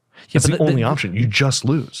 That's the only option. You just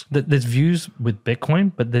lose. There's views with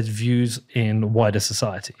Bitcoin, but there's views in wider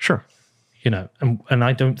society. Sure. And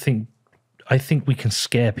I think we can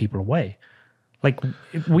scare people away. Like,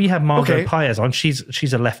 we have Margot Pyers on.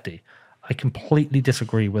 She's a lefty. I completely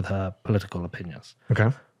disagree with her political opinions.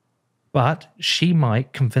 Okay. But she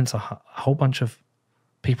might convince a whole bunch of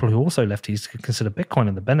people who are also lefties to consider Bitcoin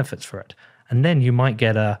and the benefits for it. And then you might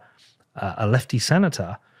get a lefty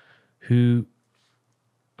senator who,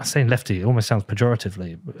 I'm saying lefty, it almost sounds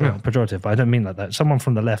pejorative, but I don't mean like that. Someone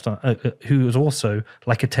from the left who is also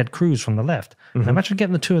like a Ted Cruz from the left. And imagine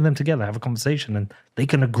getting the two of them together, have a conversation, and they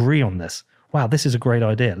can agree on this. Wow, this is a great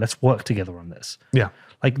idea. Let's work together on this. Yeah.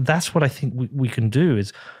 Like, that's what I think we can do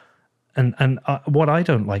is, and what I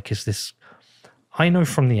don't like is this. I know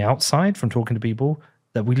from the outside, from talking to people,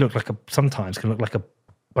 that we sometimes can look like a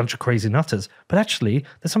bunch of crazy nutters, but actually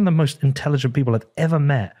they're some of the most intelligent people I've ever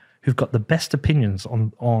met who've got the best opinions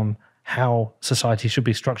on how society should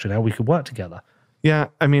be structured, how we could work together. Yeah,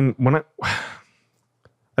 I mean,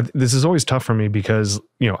 this is always tough for me because,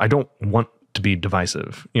 I don't want to be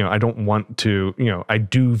divisive. I don't want to, I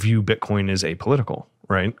do view Bitcoin as apolitical,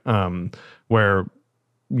 right? Where,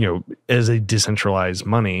 as a decentralized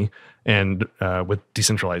money and with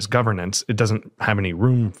decentralized governance, it doesn't have any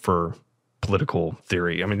room for political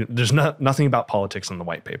theory. I mean, there's nothing about politics in the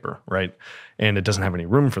white paper, right? And it doesn't have any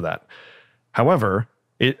room for that. However,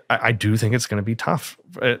 I do think it's going to be tough.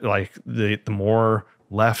 Like the more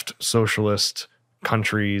left socialist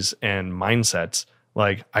countries and mindsets,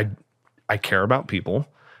 like I care about people,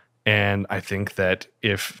 and I think that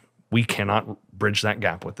if we cannot bridge that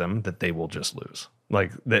gap with them, that they will just lose.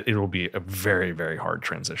 Like that it will be a very, very hard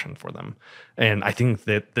transition for them. And I think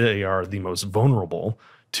that they are the most vulnerable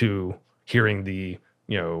to hearing the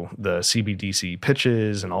CBDC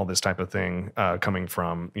pitches and all this type of thing coming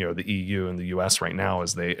from, the EU and the US right now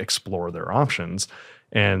as they explore their options.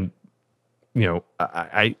 And,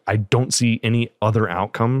 I don't see any other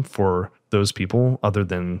outcome for those people other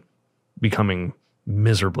than becoming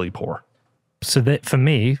miserably poor. So that, for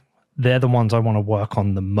me, they're the ones I want to work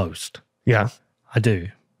on the most. Yeah. I do.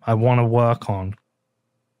 I want to work on,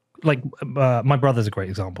 like, my brother's a great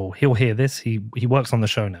example. He'll hear this. He works on the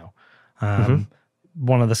show now.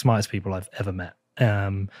 One of the smartest people I've ever met.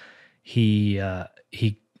 He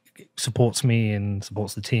supports me and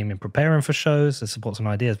supports the team in preparing for shows, and supports on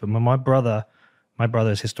ideas. But my brother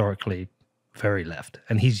is historically very left,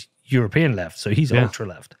 and he's European left, so he's ultra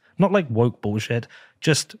left. Not like woke bullshit,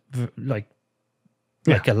 just like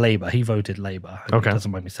a Labour. He voted Labour. Okay. He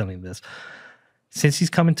doesn't mind me telling this. since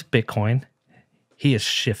he's come into Bitcoin, he has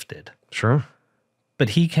shifted. Sure. But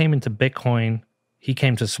he came into Bitcoin, he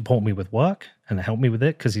came to support me with work and help me with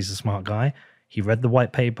it because he's a smart guy. He read the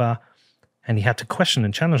white paper and he had to question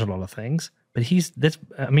and challenge a lot of things. But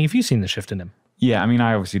have you seen the shift in him? Yeah, I mean,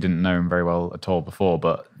 I obviously didn't know him very well at all before,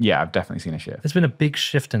 but yeah, I've definitely seen a shift. There's been a big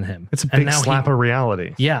shift in him. It's a big slap of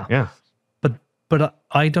reality. Yeah. Yeah. But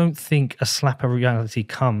I don't think a slap of reality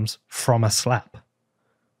comes from a slap.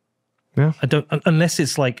 Yeah. I don't, unless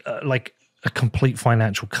it's like a complete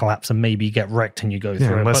financial collapse and maybe you get wrecked and you go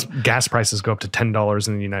through Unless it. But gas prices go up to $10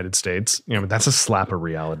 in the United States, that's a slap of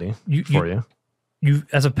reality for you. You,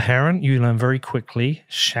 as a parent, you learn very quickly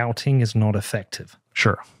shouting is not effective.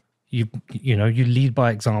 Sure. You lead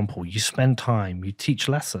by example. You spend time. You teach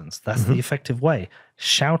lessons. That's the effective way.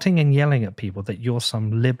 Shouting and yelling at people that you're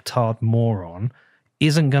some libtard moron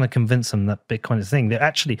isn't going to convince them that Bitcoin is a thing. They're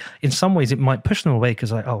actually, in some ways, it might push them away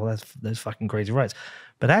because that's fucking crazy rights.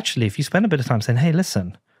 But actually, if you spend a bit of time saying, hey,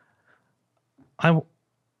 listen, I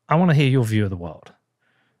want to hear your view of the world.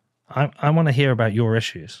 I want to hear about your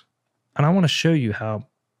issues. And I want to show you how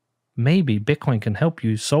maybe Bitcoin can help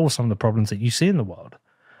you solve some of the problems that you see in the world.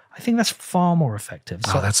 I think that's far more effective.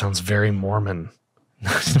 So, that sounds very Mormon.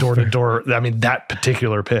 Door to door. I mean, that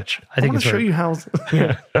particular pitch. I think want it's to show you how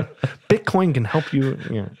Bitcoin can help you.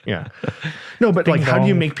 Yeah. No, but like, how do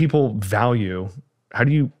you make people value? How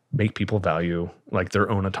do you make people value like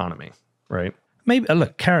their own autonomy? Right. Maybe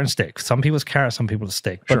look, carrot and stick. Some people's carrot, some people's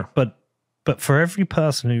stick. But, Sure. But for every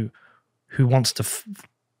person who wants to.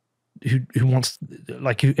 Who wants,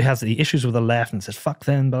 like, who has the issues with the left and says fuck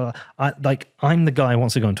them, but I'm the guy who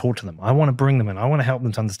wants to go and talk to them. I want to bring them in. I want to help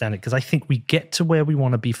them to understand it because I think we get to where we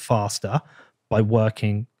want to be faster by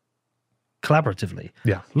working collaboratively.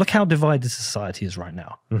 Yeah. Look how divided society is right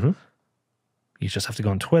now. Mm-hmm. You just have to go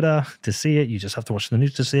on Twitter to see it. You just have to watch the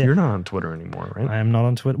news to see it. You're not on Twitter anymore, right? I am not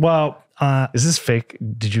on Twitter. Well, is this fake?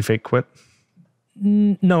 Did you fake quit?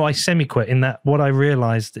 No, I semi-quit in that what I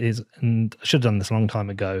realized is, and I should have done this a long time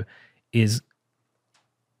ago, is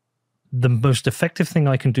the most effective thing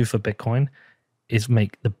I can do for Bitcoin is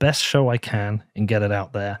make the best show I can and get it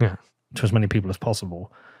out there to as many people as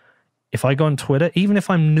possible. If I go on Twitter, even if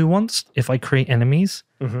I'm nuanced, if I create enemies,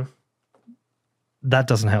 that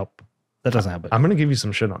doesn't help. That doesn't help it. I'm going to give you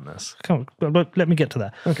some shit on this. Come on, but let me get to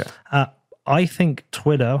that. Okay. I think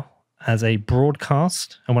Twitter as a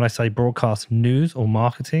broadcast, and when I say broadcast news or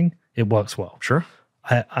marketing, it works well. Sure.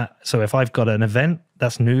 So if I've got an event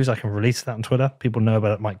that's news, I can release that on Twitter. People know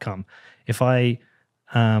about it, might come. If I've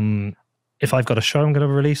got a show I'm going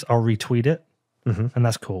to release, I'll retweet it, and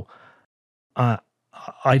that's cool. I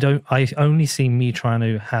only see me trying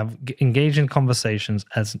to engage in conversations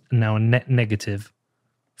as now a net negative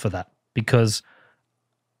for that because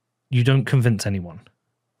you don't convince anyone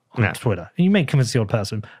on Twitter. And you may convince the odd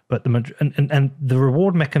person, but the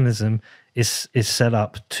reward mechanism is set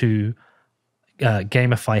up to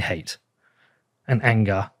gamify hate and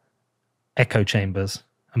anger, echo chambers,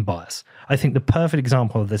 and bias. I think the perfect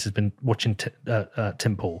example of this has been watching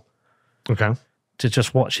Tim Pool. Okay. To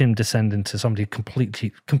just watch him descend into somebody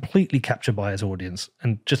completely captured by his audience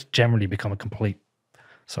and just generally become a complete.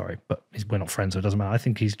 Sorry, but we're not friends, so it doesn't matter. I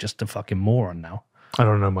think he's just a fucking moron now. I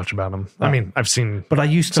don't know much about him. I mean, I've seen, but I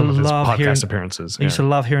used to some of his love podcast appearances. I used to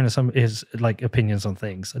love hearing some of his like opinions on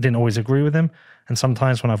things. I didn't always agree with him, and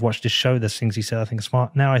sometimes when I've watched his show, there's things he said I think are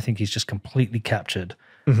smart. Now I think he's just completely captured,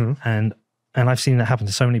 and I've seen that happen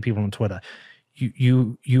to so many people on Twitter.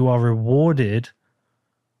 You are rewarded.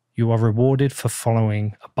 You are rewarded for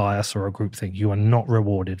following a bias or a group thing. You are not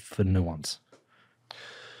rewarded for nuance.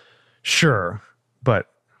 Sure, but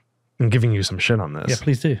I'm giving you some shit on this. Yeah,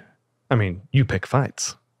 please do. I mean, you pick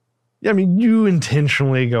fights. Yeah, I mean, you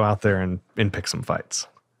intentionally go out there and pick some fights,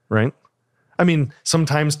 right? I mean,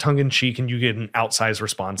 sometimes tongue-in-cheek and you get an outsized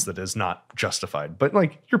response that is not justified, but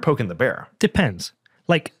like you're poking the bear. Depends.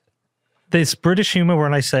 Like there's British humor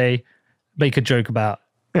when I say, make a joke about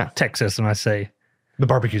Texas and I say, the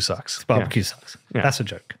barbecue sucks. Barbecue sucks. Yeah. That's a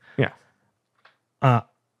joke. Yeah.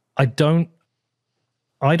 I don't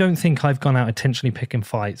think I've gone out intentionally picking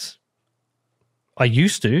fights. I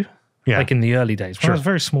used to, like in the early days, when I was a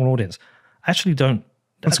very small audience. I actually don't.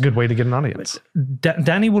 That's a good way to get an audience.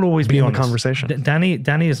 Danny will always be in honest. the conversation.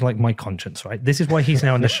 Danny is like my conscience, right? This is why he's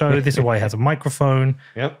now in the show. This is why he has a microphone.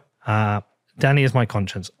 Yep. Danny is my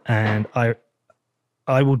conscience, and I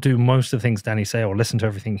will do most of the things Danny say or listen to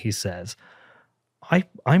everything he says.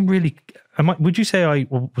 I'm really. Would you say I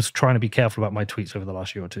was trying to be careful about my tweets over the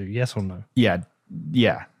last year or two? Yes or no?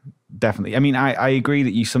 Yeah, definitely. I mean, I agree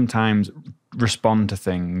that you sometimes respond to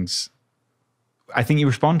things. I think you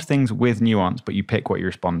respond to things with nuance, but you pick what you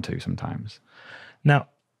respond to sometimes. Now,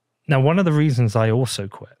 one of the reasons I also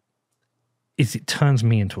quit is it turns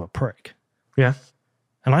me into a prick. Yeah.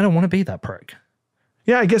 And I don't want to be that prick.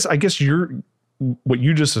 Yeah, I guess what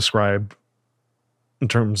you just described in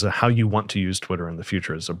terms of how you want to use Twitter in the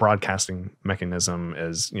future as a broadcasting mechanism,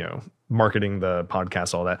 as, marketing the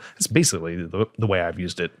podcast, all that. It's basically the way I've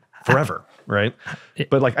used it forever, right?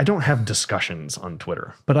 But like, I don't have discussions on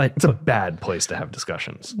Twitter. But it's a bad place to have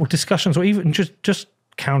discussions. Well, discussions or even just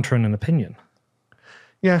countering an opinion.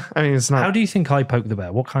 Yeah, I mean, it's not. How do you think I poke the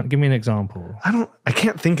bear? Give me an example. I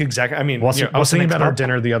can't think exactly. I mean, I was thinking about our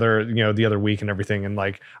dinner the other week and everything. And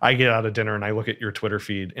like, I get out of dinner and I look at your Twitter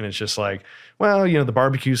feed and it's just like, well, the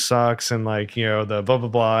barbecue sucks. And like, the blah, blah,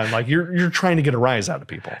 blah. And like, you're trying to get a rise out of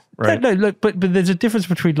people. Right. No, look, but there's a difference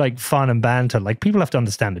between like fun and banter. Like, people have to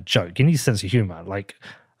understand a joke. You need a sense of humor. Like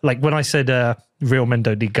when I said, real men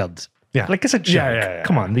don't need guns. Yeah. Like, it's a joke. Yeah.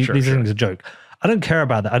 Come on. These things are a joke. I don't care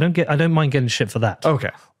about that. I don't mind getting shit for that. Okay.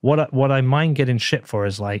 What I mind getting shit for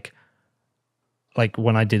is like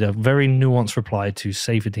when I did a very nuanced reply to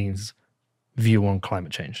Safedeen's view on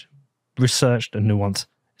climate change, researched and nuanced.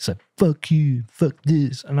 It's like, fuck you, fuck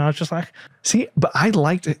this, and I was just like, see, but I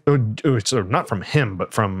liked it. So not from him,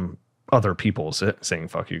 but from other people saying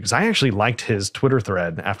fuck you, because I actually liked his Twitter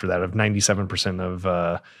thread after that of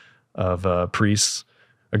 97% of priests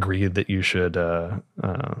agreed that you should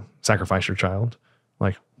sacrifice your child.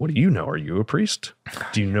 Like, what do you know? Are you a priest?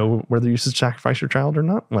 Do you know whether you should sacrifice your child or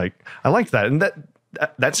not? Like, I like that. And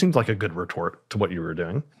that seems like a good retort to what you were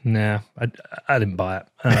doing. Nah, I didn't buy it.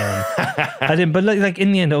 I didn't. But like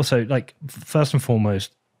in the end, also, like, first and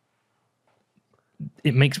foremost,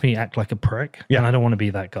 it makes me act like a prick. Yeah. And I don't want to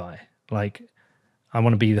be that guy. Like, I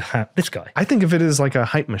want to be this guy. I think of it as like a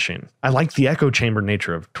hype machine. I like the echo chamber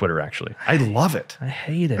nature of Twitter, actually. I love it. I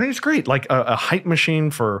hate it. I think it's great. Like a hype machine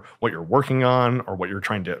for what you're working on or what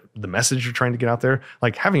the message you're trying to get out there.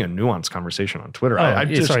 Like having a nuanced conversation on Twitter. I've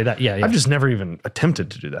just never even attempted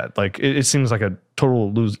to do that. Like it seems like a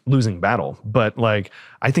total losing battle. But like,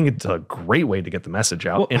 I think it's a great way to get the message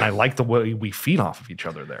out. And I like the way we feed off of each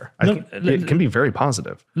other there. I think it can be very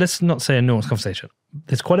positive. Let's not say a nuanced conversation.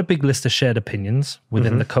 There's quite a big list of shared opinions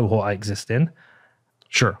within the cohort I exist in.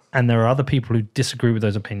 Sure. And there are other people who disagree with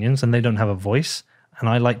those opinions and they don't have a voice. And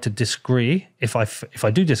I like to disagree if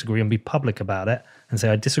I do disagree and be public about it and say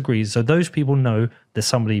I disagree. So those people know there's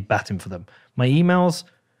somebody batting for them. My emails,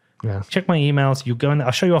 check my emails. You go in there.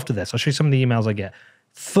 I'll show you after this. I'll show you some of the emails I get.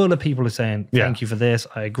 Full of people are saying, thank you for this.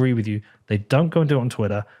 I agree with you. They don't go and do it on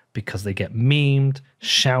Twitter because they get memed,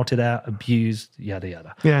 shouted at, abused, yada,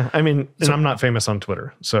 yada. Yeah. I mean, and I'm not famous on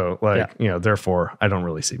Twitter. So like, therefore I don't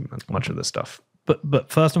really see much of this stuff.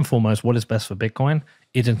 But first and foremost, what is best for Bitcoin?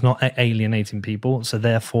 It is not alienating people. So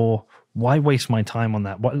therefore, why waste my time on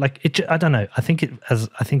that? I don't know. I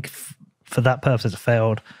think for that purpose, it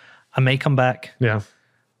failed. I may come back. Yeah.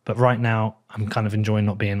 But right now, I'm kind of enjoying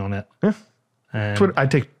not being on it. Yeah. And I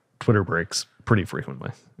take Twitter breaks pretty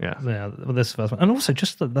frequently. Yeah. Yeah. Well, this first one. And also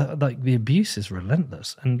just the abuse is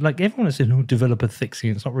relentless. And like everyone is saying, developer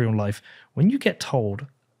fixing it's not real life. When you get told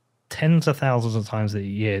tens of thousands of times a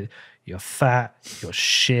year, you're fat, you're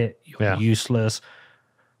shit, you're useless,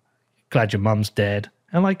 glad your mum's dead.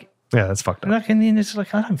 And like, yeah, that's fucked up. And like in the end, it's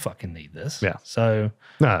like, I don't fucking need this. Yeah. So,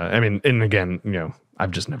 no, I mean, and again,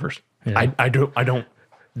 I've just never, I don't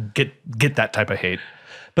get that type of hate.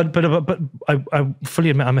 But I fully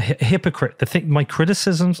admit I'm a hypocrite. My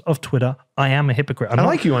criticisms of Twitter, I am a hypocrite. I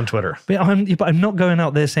like you on Twitter. But I'm not going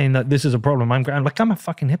out there saying that this is a problem. I'm a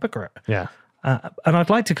fucking hypocrite. Yeah. And I'd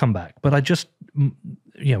like to come back, but I just,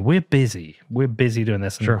 we're busy. We're busy doing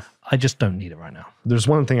this. And sure. I just don't need it right now. There's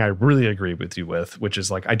one thing I really agree with you with, which is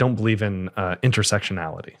like, I don't believe in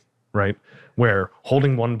intersectionality, right? Where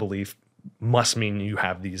holding one belief must mean you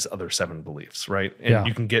have these other 7 beliefs, right? And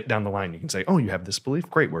you can get down the line. You can say, oh, you have this belief?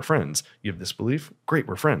 Great, we're friends. You have this belief? Great,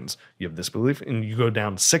 we're friends. You have this belief? And you go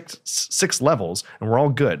down six levels and we're all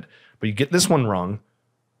good. But you get this one wrong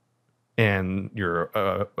and you're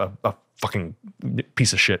a fucking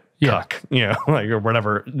piece of shit cuck, or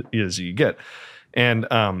whatever it is you get. And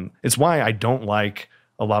it's why I don't like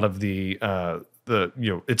a lot of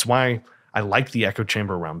it's why I like the echo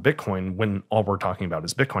chamber around Bitcoin when all we're talking about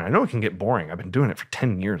is Bitcoin. I know it can get boring. I've been doing it for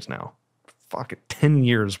 10 years now. Fuck it, 10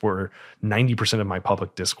 years where 90% of my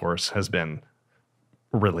public discourse has been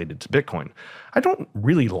related to Bitcoin. I don't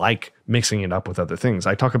really like mixing it up with other things.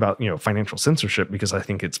 I talk about, financial censorship because I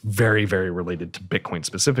think it's very, very related to Bitcoin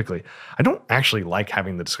specifically. I don't actually like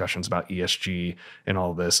having the discussions about ESG and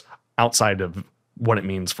all of this outside of what it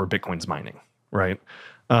means for Bitcoin's mining, right?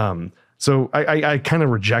 So I kind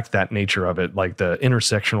of reject that nature of it, like the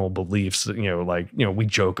intersectional beliefs, we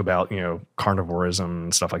joke about, carnivorism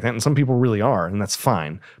and stuff like that. And some people really are, and that's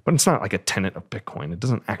fine. But it's not like a tenet of Bitcoin. It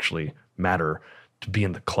doesn't actually matter to be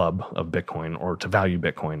in the club of Bitcoin or to value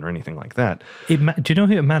Bitcoin or anything like that. Do you know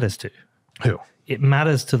who it matters to? Who? It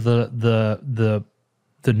matters to the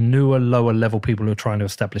newer, lower level people who are trying to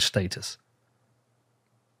establish status.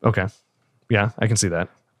 Okay. Yeah, I can see that.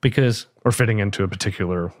 Because or fitting into a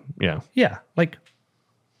particular, yeah, like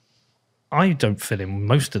I don't fit in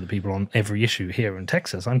most of the people on every issue here in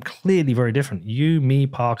Texas. I'm clearly very different. You, me,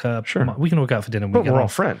 Parker, Sure. we can all go out for dinner. But we're all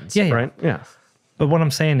friends, right? Yeah. But what I'm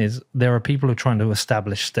saying is there are people who are trying to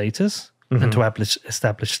establish status, and to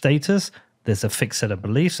establish status, there's a fixed set of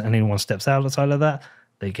beliefs, and anyone steps outside of that,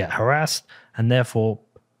 they get harassed, and therefore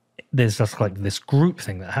there's just like this group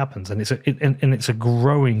thing that happens, and it's a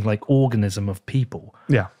growing like organism of people.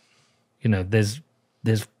 Yeah. There's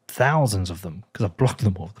thousands of them because I've blocked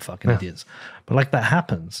them all, the fucking idiots. But like that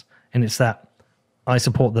happens, and it's that I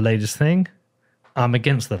support the latest thing, I'm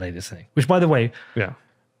against the latest thing. Which, by the way,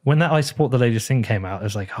 when that I support the latest thing came out, it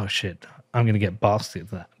was like, oh shit, I'm going to get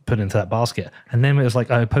put into that basket. And then it was like,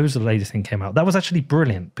 I oppose the latest thing came out. That was actually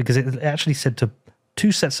brilliant because it actually said to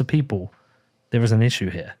two sets of people, there is an issue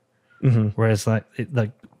here. Mm-hmm. Whereas like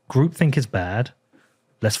groupthink is bad.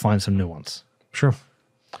 Let's find some nuance. Sure.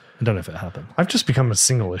 I don't know if it happened. I've just become a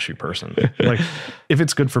single issue person. Like if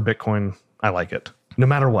it's good for Bitcoin, I like it no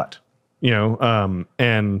matter what, and,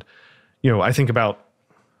 I think about,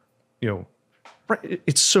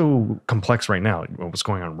 it's so complex right now. What's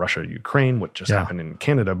going on in Russia, Ukraine, what just happened in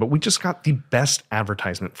Canada, but we just got the best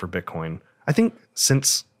advertisement for Bitcoin, I think,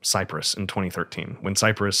 since Cyprus in 2013, when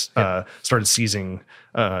Cyprus started seizing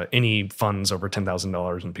any funds over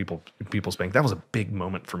 $10,000 in people's bank. That was a big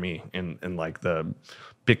moment for me in like the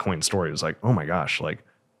Bitcoin story. It was like, oh my gosh, like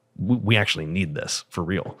we actually need this for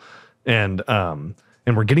real. And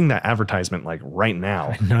we're getting that advertisement like right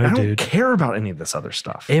now. I know, I don't dude. care about any of this other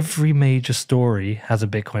stuff. Every major story has a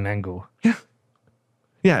Bitcoin angle. Yeah.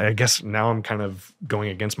 Yeah, I guess now I'm kind of going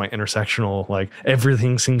against my intersectional, like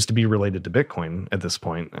everything seems to be related to Bitcoin at this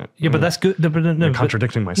point. Yeah, but that's good. I'm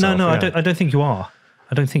contradicting myself. No, yeah. I don't think you are.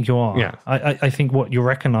 I don't think you are. Yeah. I think what you're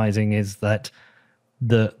recognizing is that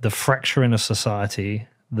the fracture in a society,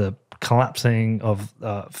 the collapsing of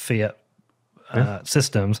fiat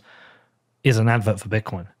systems is an advert for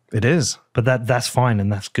Bitcoin. It is. But that's fine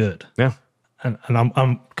and that's good. Yeah. And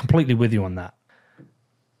I'm completely with you on that.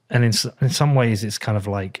 And in some ways, it's kind of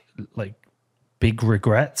like big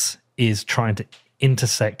regrets is trying to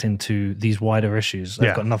intersect into these wider issues that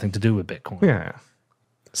have got nothing to do with Bitcoin. Yeah.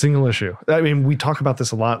 Single issue. I mean, we talk about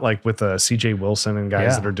this a lot, like with CJ Wilson and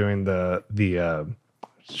guys that are doing the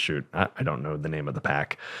I don't know the name of the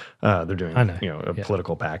pack. They're doing, a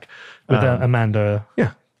political pack. With Amanda.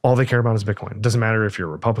 Yeah. All they care about is Bitcoin. Doesn't matter if you're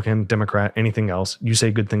a Republican, Democrat, anything else. You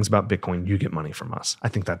say good things about Bitcoin, you get money from us. I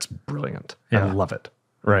think that's brilliant. Yeah. I love it.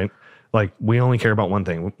 Right? Like we only care about one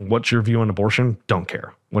thing. What's your view on abortion? Don't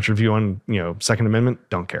care. What's your view on, Second Amendment?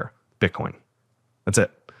 Don't care. Bitcoin. That's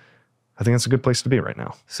it. I think that's a good place to be right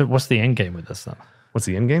now. So what's the end game with this then? What's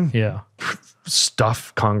the end game? Yeah.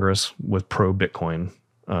 Stuff Congress with pro-Bitcoin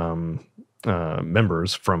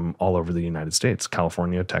members from all over the United States,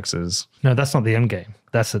 California, Texas. No, that's not the end game.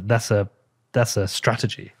 That's a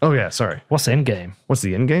strategy. Oh yeah, sorry. What's the end game? What's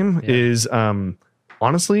the end game is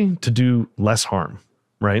honestly to do less harm,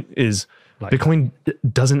 right? Is like Bitcoin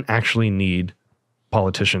doesn't actually need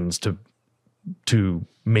politicians to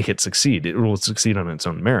make it succeed. It will succeed on its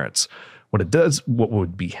own merits. What it does, what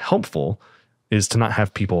would be helpful is to not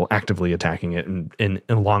have people actively attacking it and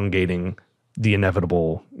elongating the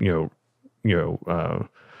inevitable, the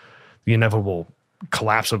inevitable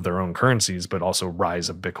collapse of their own currencies, but also rise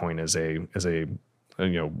of Bitcoin as a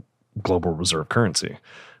global reserve currency.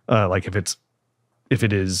 Like if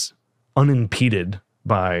it is unimpeded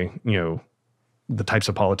by the types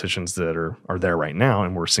of politicians that are there right now,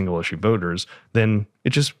 and we're single issue voters, then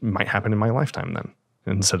it just might happen in my lifetime then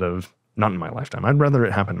instead of not in my lifetime. I'd rather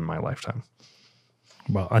it happen in my lifetime.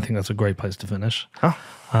 Well, I think that's a great place to finish. Oh.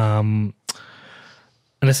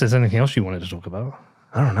 Unless there's anything else you wanted to talk about.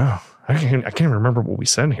 I don't know. I can't remember what we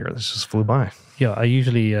said here. This just flew by. Yeah, I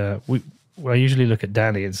usually look at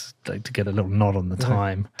Danny as like to get a little nod on the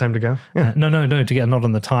time. Time to go? Yeah. No, to get a nod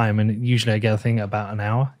on the time, and usually I get a thing about an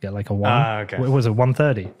hour. Get like a 1. Okay. What was it?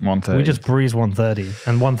 1:30. 1:30. We just breeze 1:30,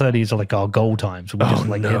 and 1:30 is like our goal time. So we just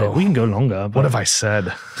hit it. We can go longer. But What have I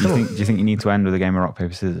said? Do you think you need to end with a game of rock,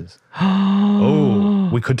 paper, scissors? Oh,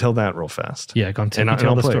 we could tell that real fast. Yeah, go on. And Tell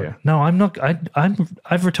I'll the play story. you. No, I'm not.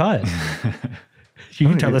 I've retired. You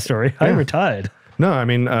can tell the story. I retired. No, I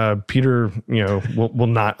mean, Peter, will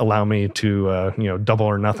not allow me to, double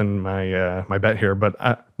or nothing my bet here.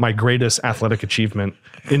 But my greatest athletic achievement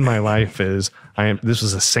in my life is this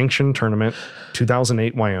was a sanctioned tournament,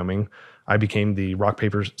 2008 Wyoming. I became the rock,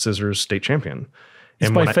 paper, scissors state champion. This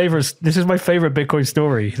is my favorite Bitcoin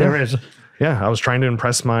story. There is. Yeah, I was trying to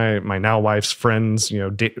impress my now wife's friends,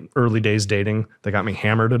 early days dating. They got me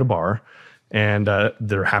hammered at a bar. And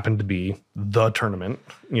there happened to be the tournament,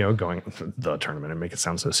 and make it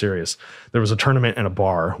sound so serious. There was a tournament in a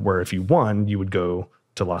bar where if you won, you would go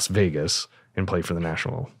to Las Vegas and play for the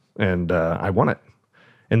national. And I won it.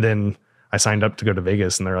 And then I signed up to go to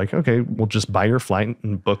Vegas, and they're like, okay, we'll just buy your flight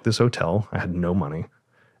and book this hotel. I had no money.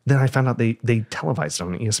 Then I found out they televised it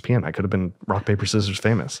on ESPN. I could have been rock, paper, scissors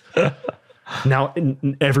famous. Now,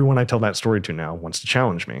 everyone I tell that story to now wants to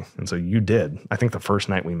challenge me. And so you did. I think the first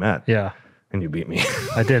night we met. Yeah. And you beat me.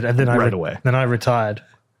 I did. And then right away. Then I retired.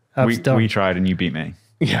 We tried and you beat me.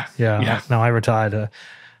 Yeah. No, I retired.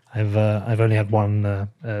 I've only had one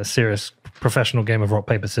serious professional game of rock,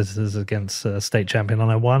 paper, scissors against state champion,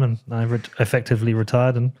 and I won, and I effectively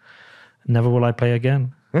retired, and never will I play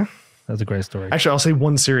again. Yeah. That's a great story. Actually, I'll say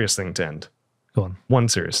one serious thing to end. Go on. One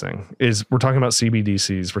serious thing is we're talking about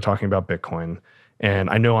CBDCs. We're talking about Bitcoin. And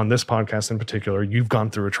I know on this podcast in particular, you've gone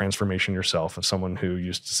through a transformation yourself of someone who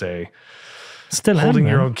used to say, still holding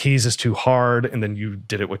your own keys is too hard. And then you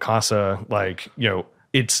did it with Casa.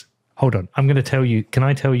 It's... Hold on. I'm going to tell you. Can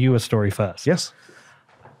I tell you a story first? Yes.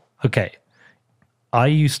 Okay. I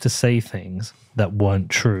used to say things that weren't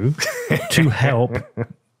true to help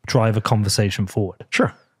drive a conversation forward.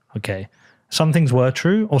 Sure. Okay. Some things were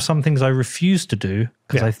true, or some things I refused to do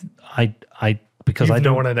because I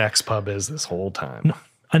know what an X-Pub is this whole time. No,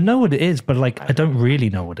 I know what it is, but I don't really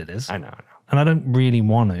know what it is. I know. And I don't really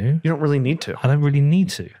want to. You don't really need to. I don't really need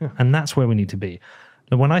to. Yeah. And that's where we need to be.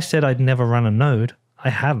 But when I said I'd never run a node, I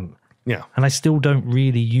haven't. Yeah. And I still don't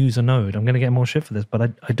really use a node. I'm going to get more shit for this, but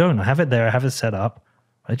I don't. I have it there. I have it set up.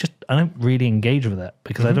 I don't really engage with it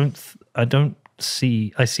because I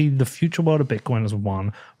see the future world of Bitcoin as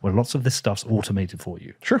one where lots of this stuff's automated for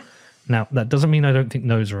you. Sure. Now, that doesn't mean I don't think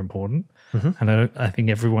nodes are important. Mm-hmm. And I think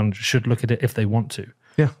everyone should look at it if they want to.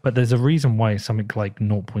 Yeah. But there's a reason why something like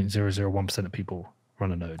 0.001% of people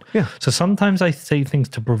run a node. Yeah. So sometimes I say things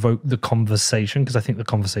to provoke the conversation because I think the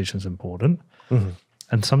conversation is important. Mm-hmm.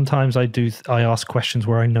 And sometimes I ask questions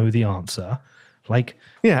where I know the answer. Like,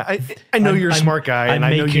 yeah, I know you're a smart guy, and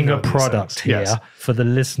I know you know a product here for the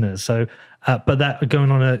listeners. So, but that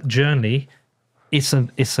going on a journey, it's a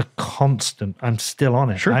constant. I'm still on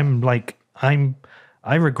it. Sure. I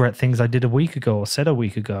regret things I did a week ago or said a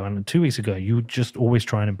week ago and 2 weeks ago. You just always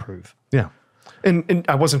try and improve. Yeah. And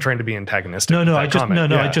I wasn't trying to be antagonistic. I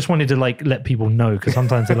just wanted to let people know because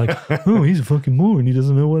sometimes they're like, oh, he's a fucking moron. He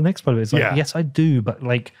doesn't know what an expert is. Yes, I do, but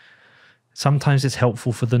sometimes it's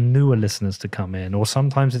helpful for the newer listeners to come in, or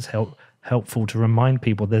sometimes it's helpful to remind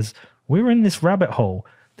people we're in this rabbit hole.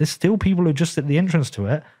 There's still people who are just at the entrance to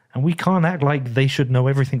it, and we can't act like they should know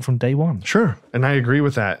everything from day one. Sure, and I agree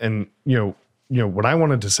with that. And what I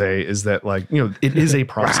wanted to say is that it is a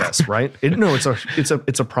process, right? It's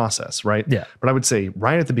a process, right? Yeah. But I would say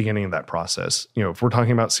right at the beginning of that process, if we're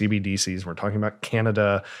talking about CBDCs, we're talking about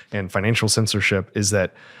Canada and financial censorship, is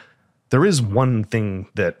that there is one thing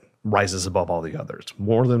that rises above all the others,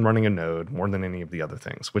 more than running a node, more than any of the other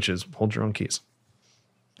things, which is hold your own keys.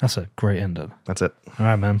 That's a great ending. That's it. All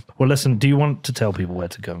right, man. Well, listen, do you want to tell people where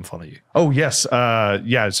to go and follow you? Oh, yes. So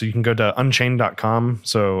you can go to unchained.com.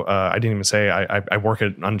 So I didn't even say I work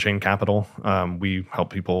at Unchained Capital. We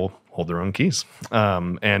help people hold their own keys.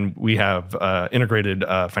 And we have integrated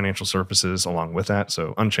financial services along with that.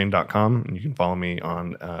 So unchained.com. And you can follow me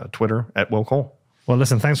on Twitter at Will Cole. Well,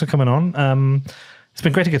 listen, thanks for coming on. It's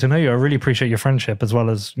been great to get to know you. I really appreciate your friendship as well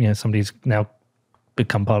as somebody's now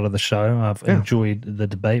become part of the show. I've enjoyed the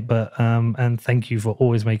debate, but and thank you for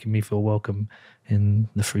always making me feel welcome in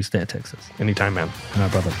the free state of Texas. Anytime, man. All right,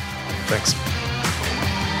 brother. Thanks.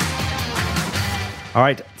 All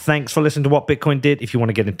right, thanks for listening to What Bitcoin Did. If you want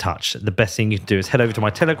to get in touch, the best thing you can do is head over to my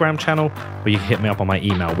Telegram channel, or you can hit me up on my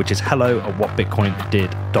email, which is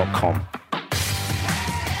hello@whatbitcoindid.com.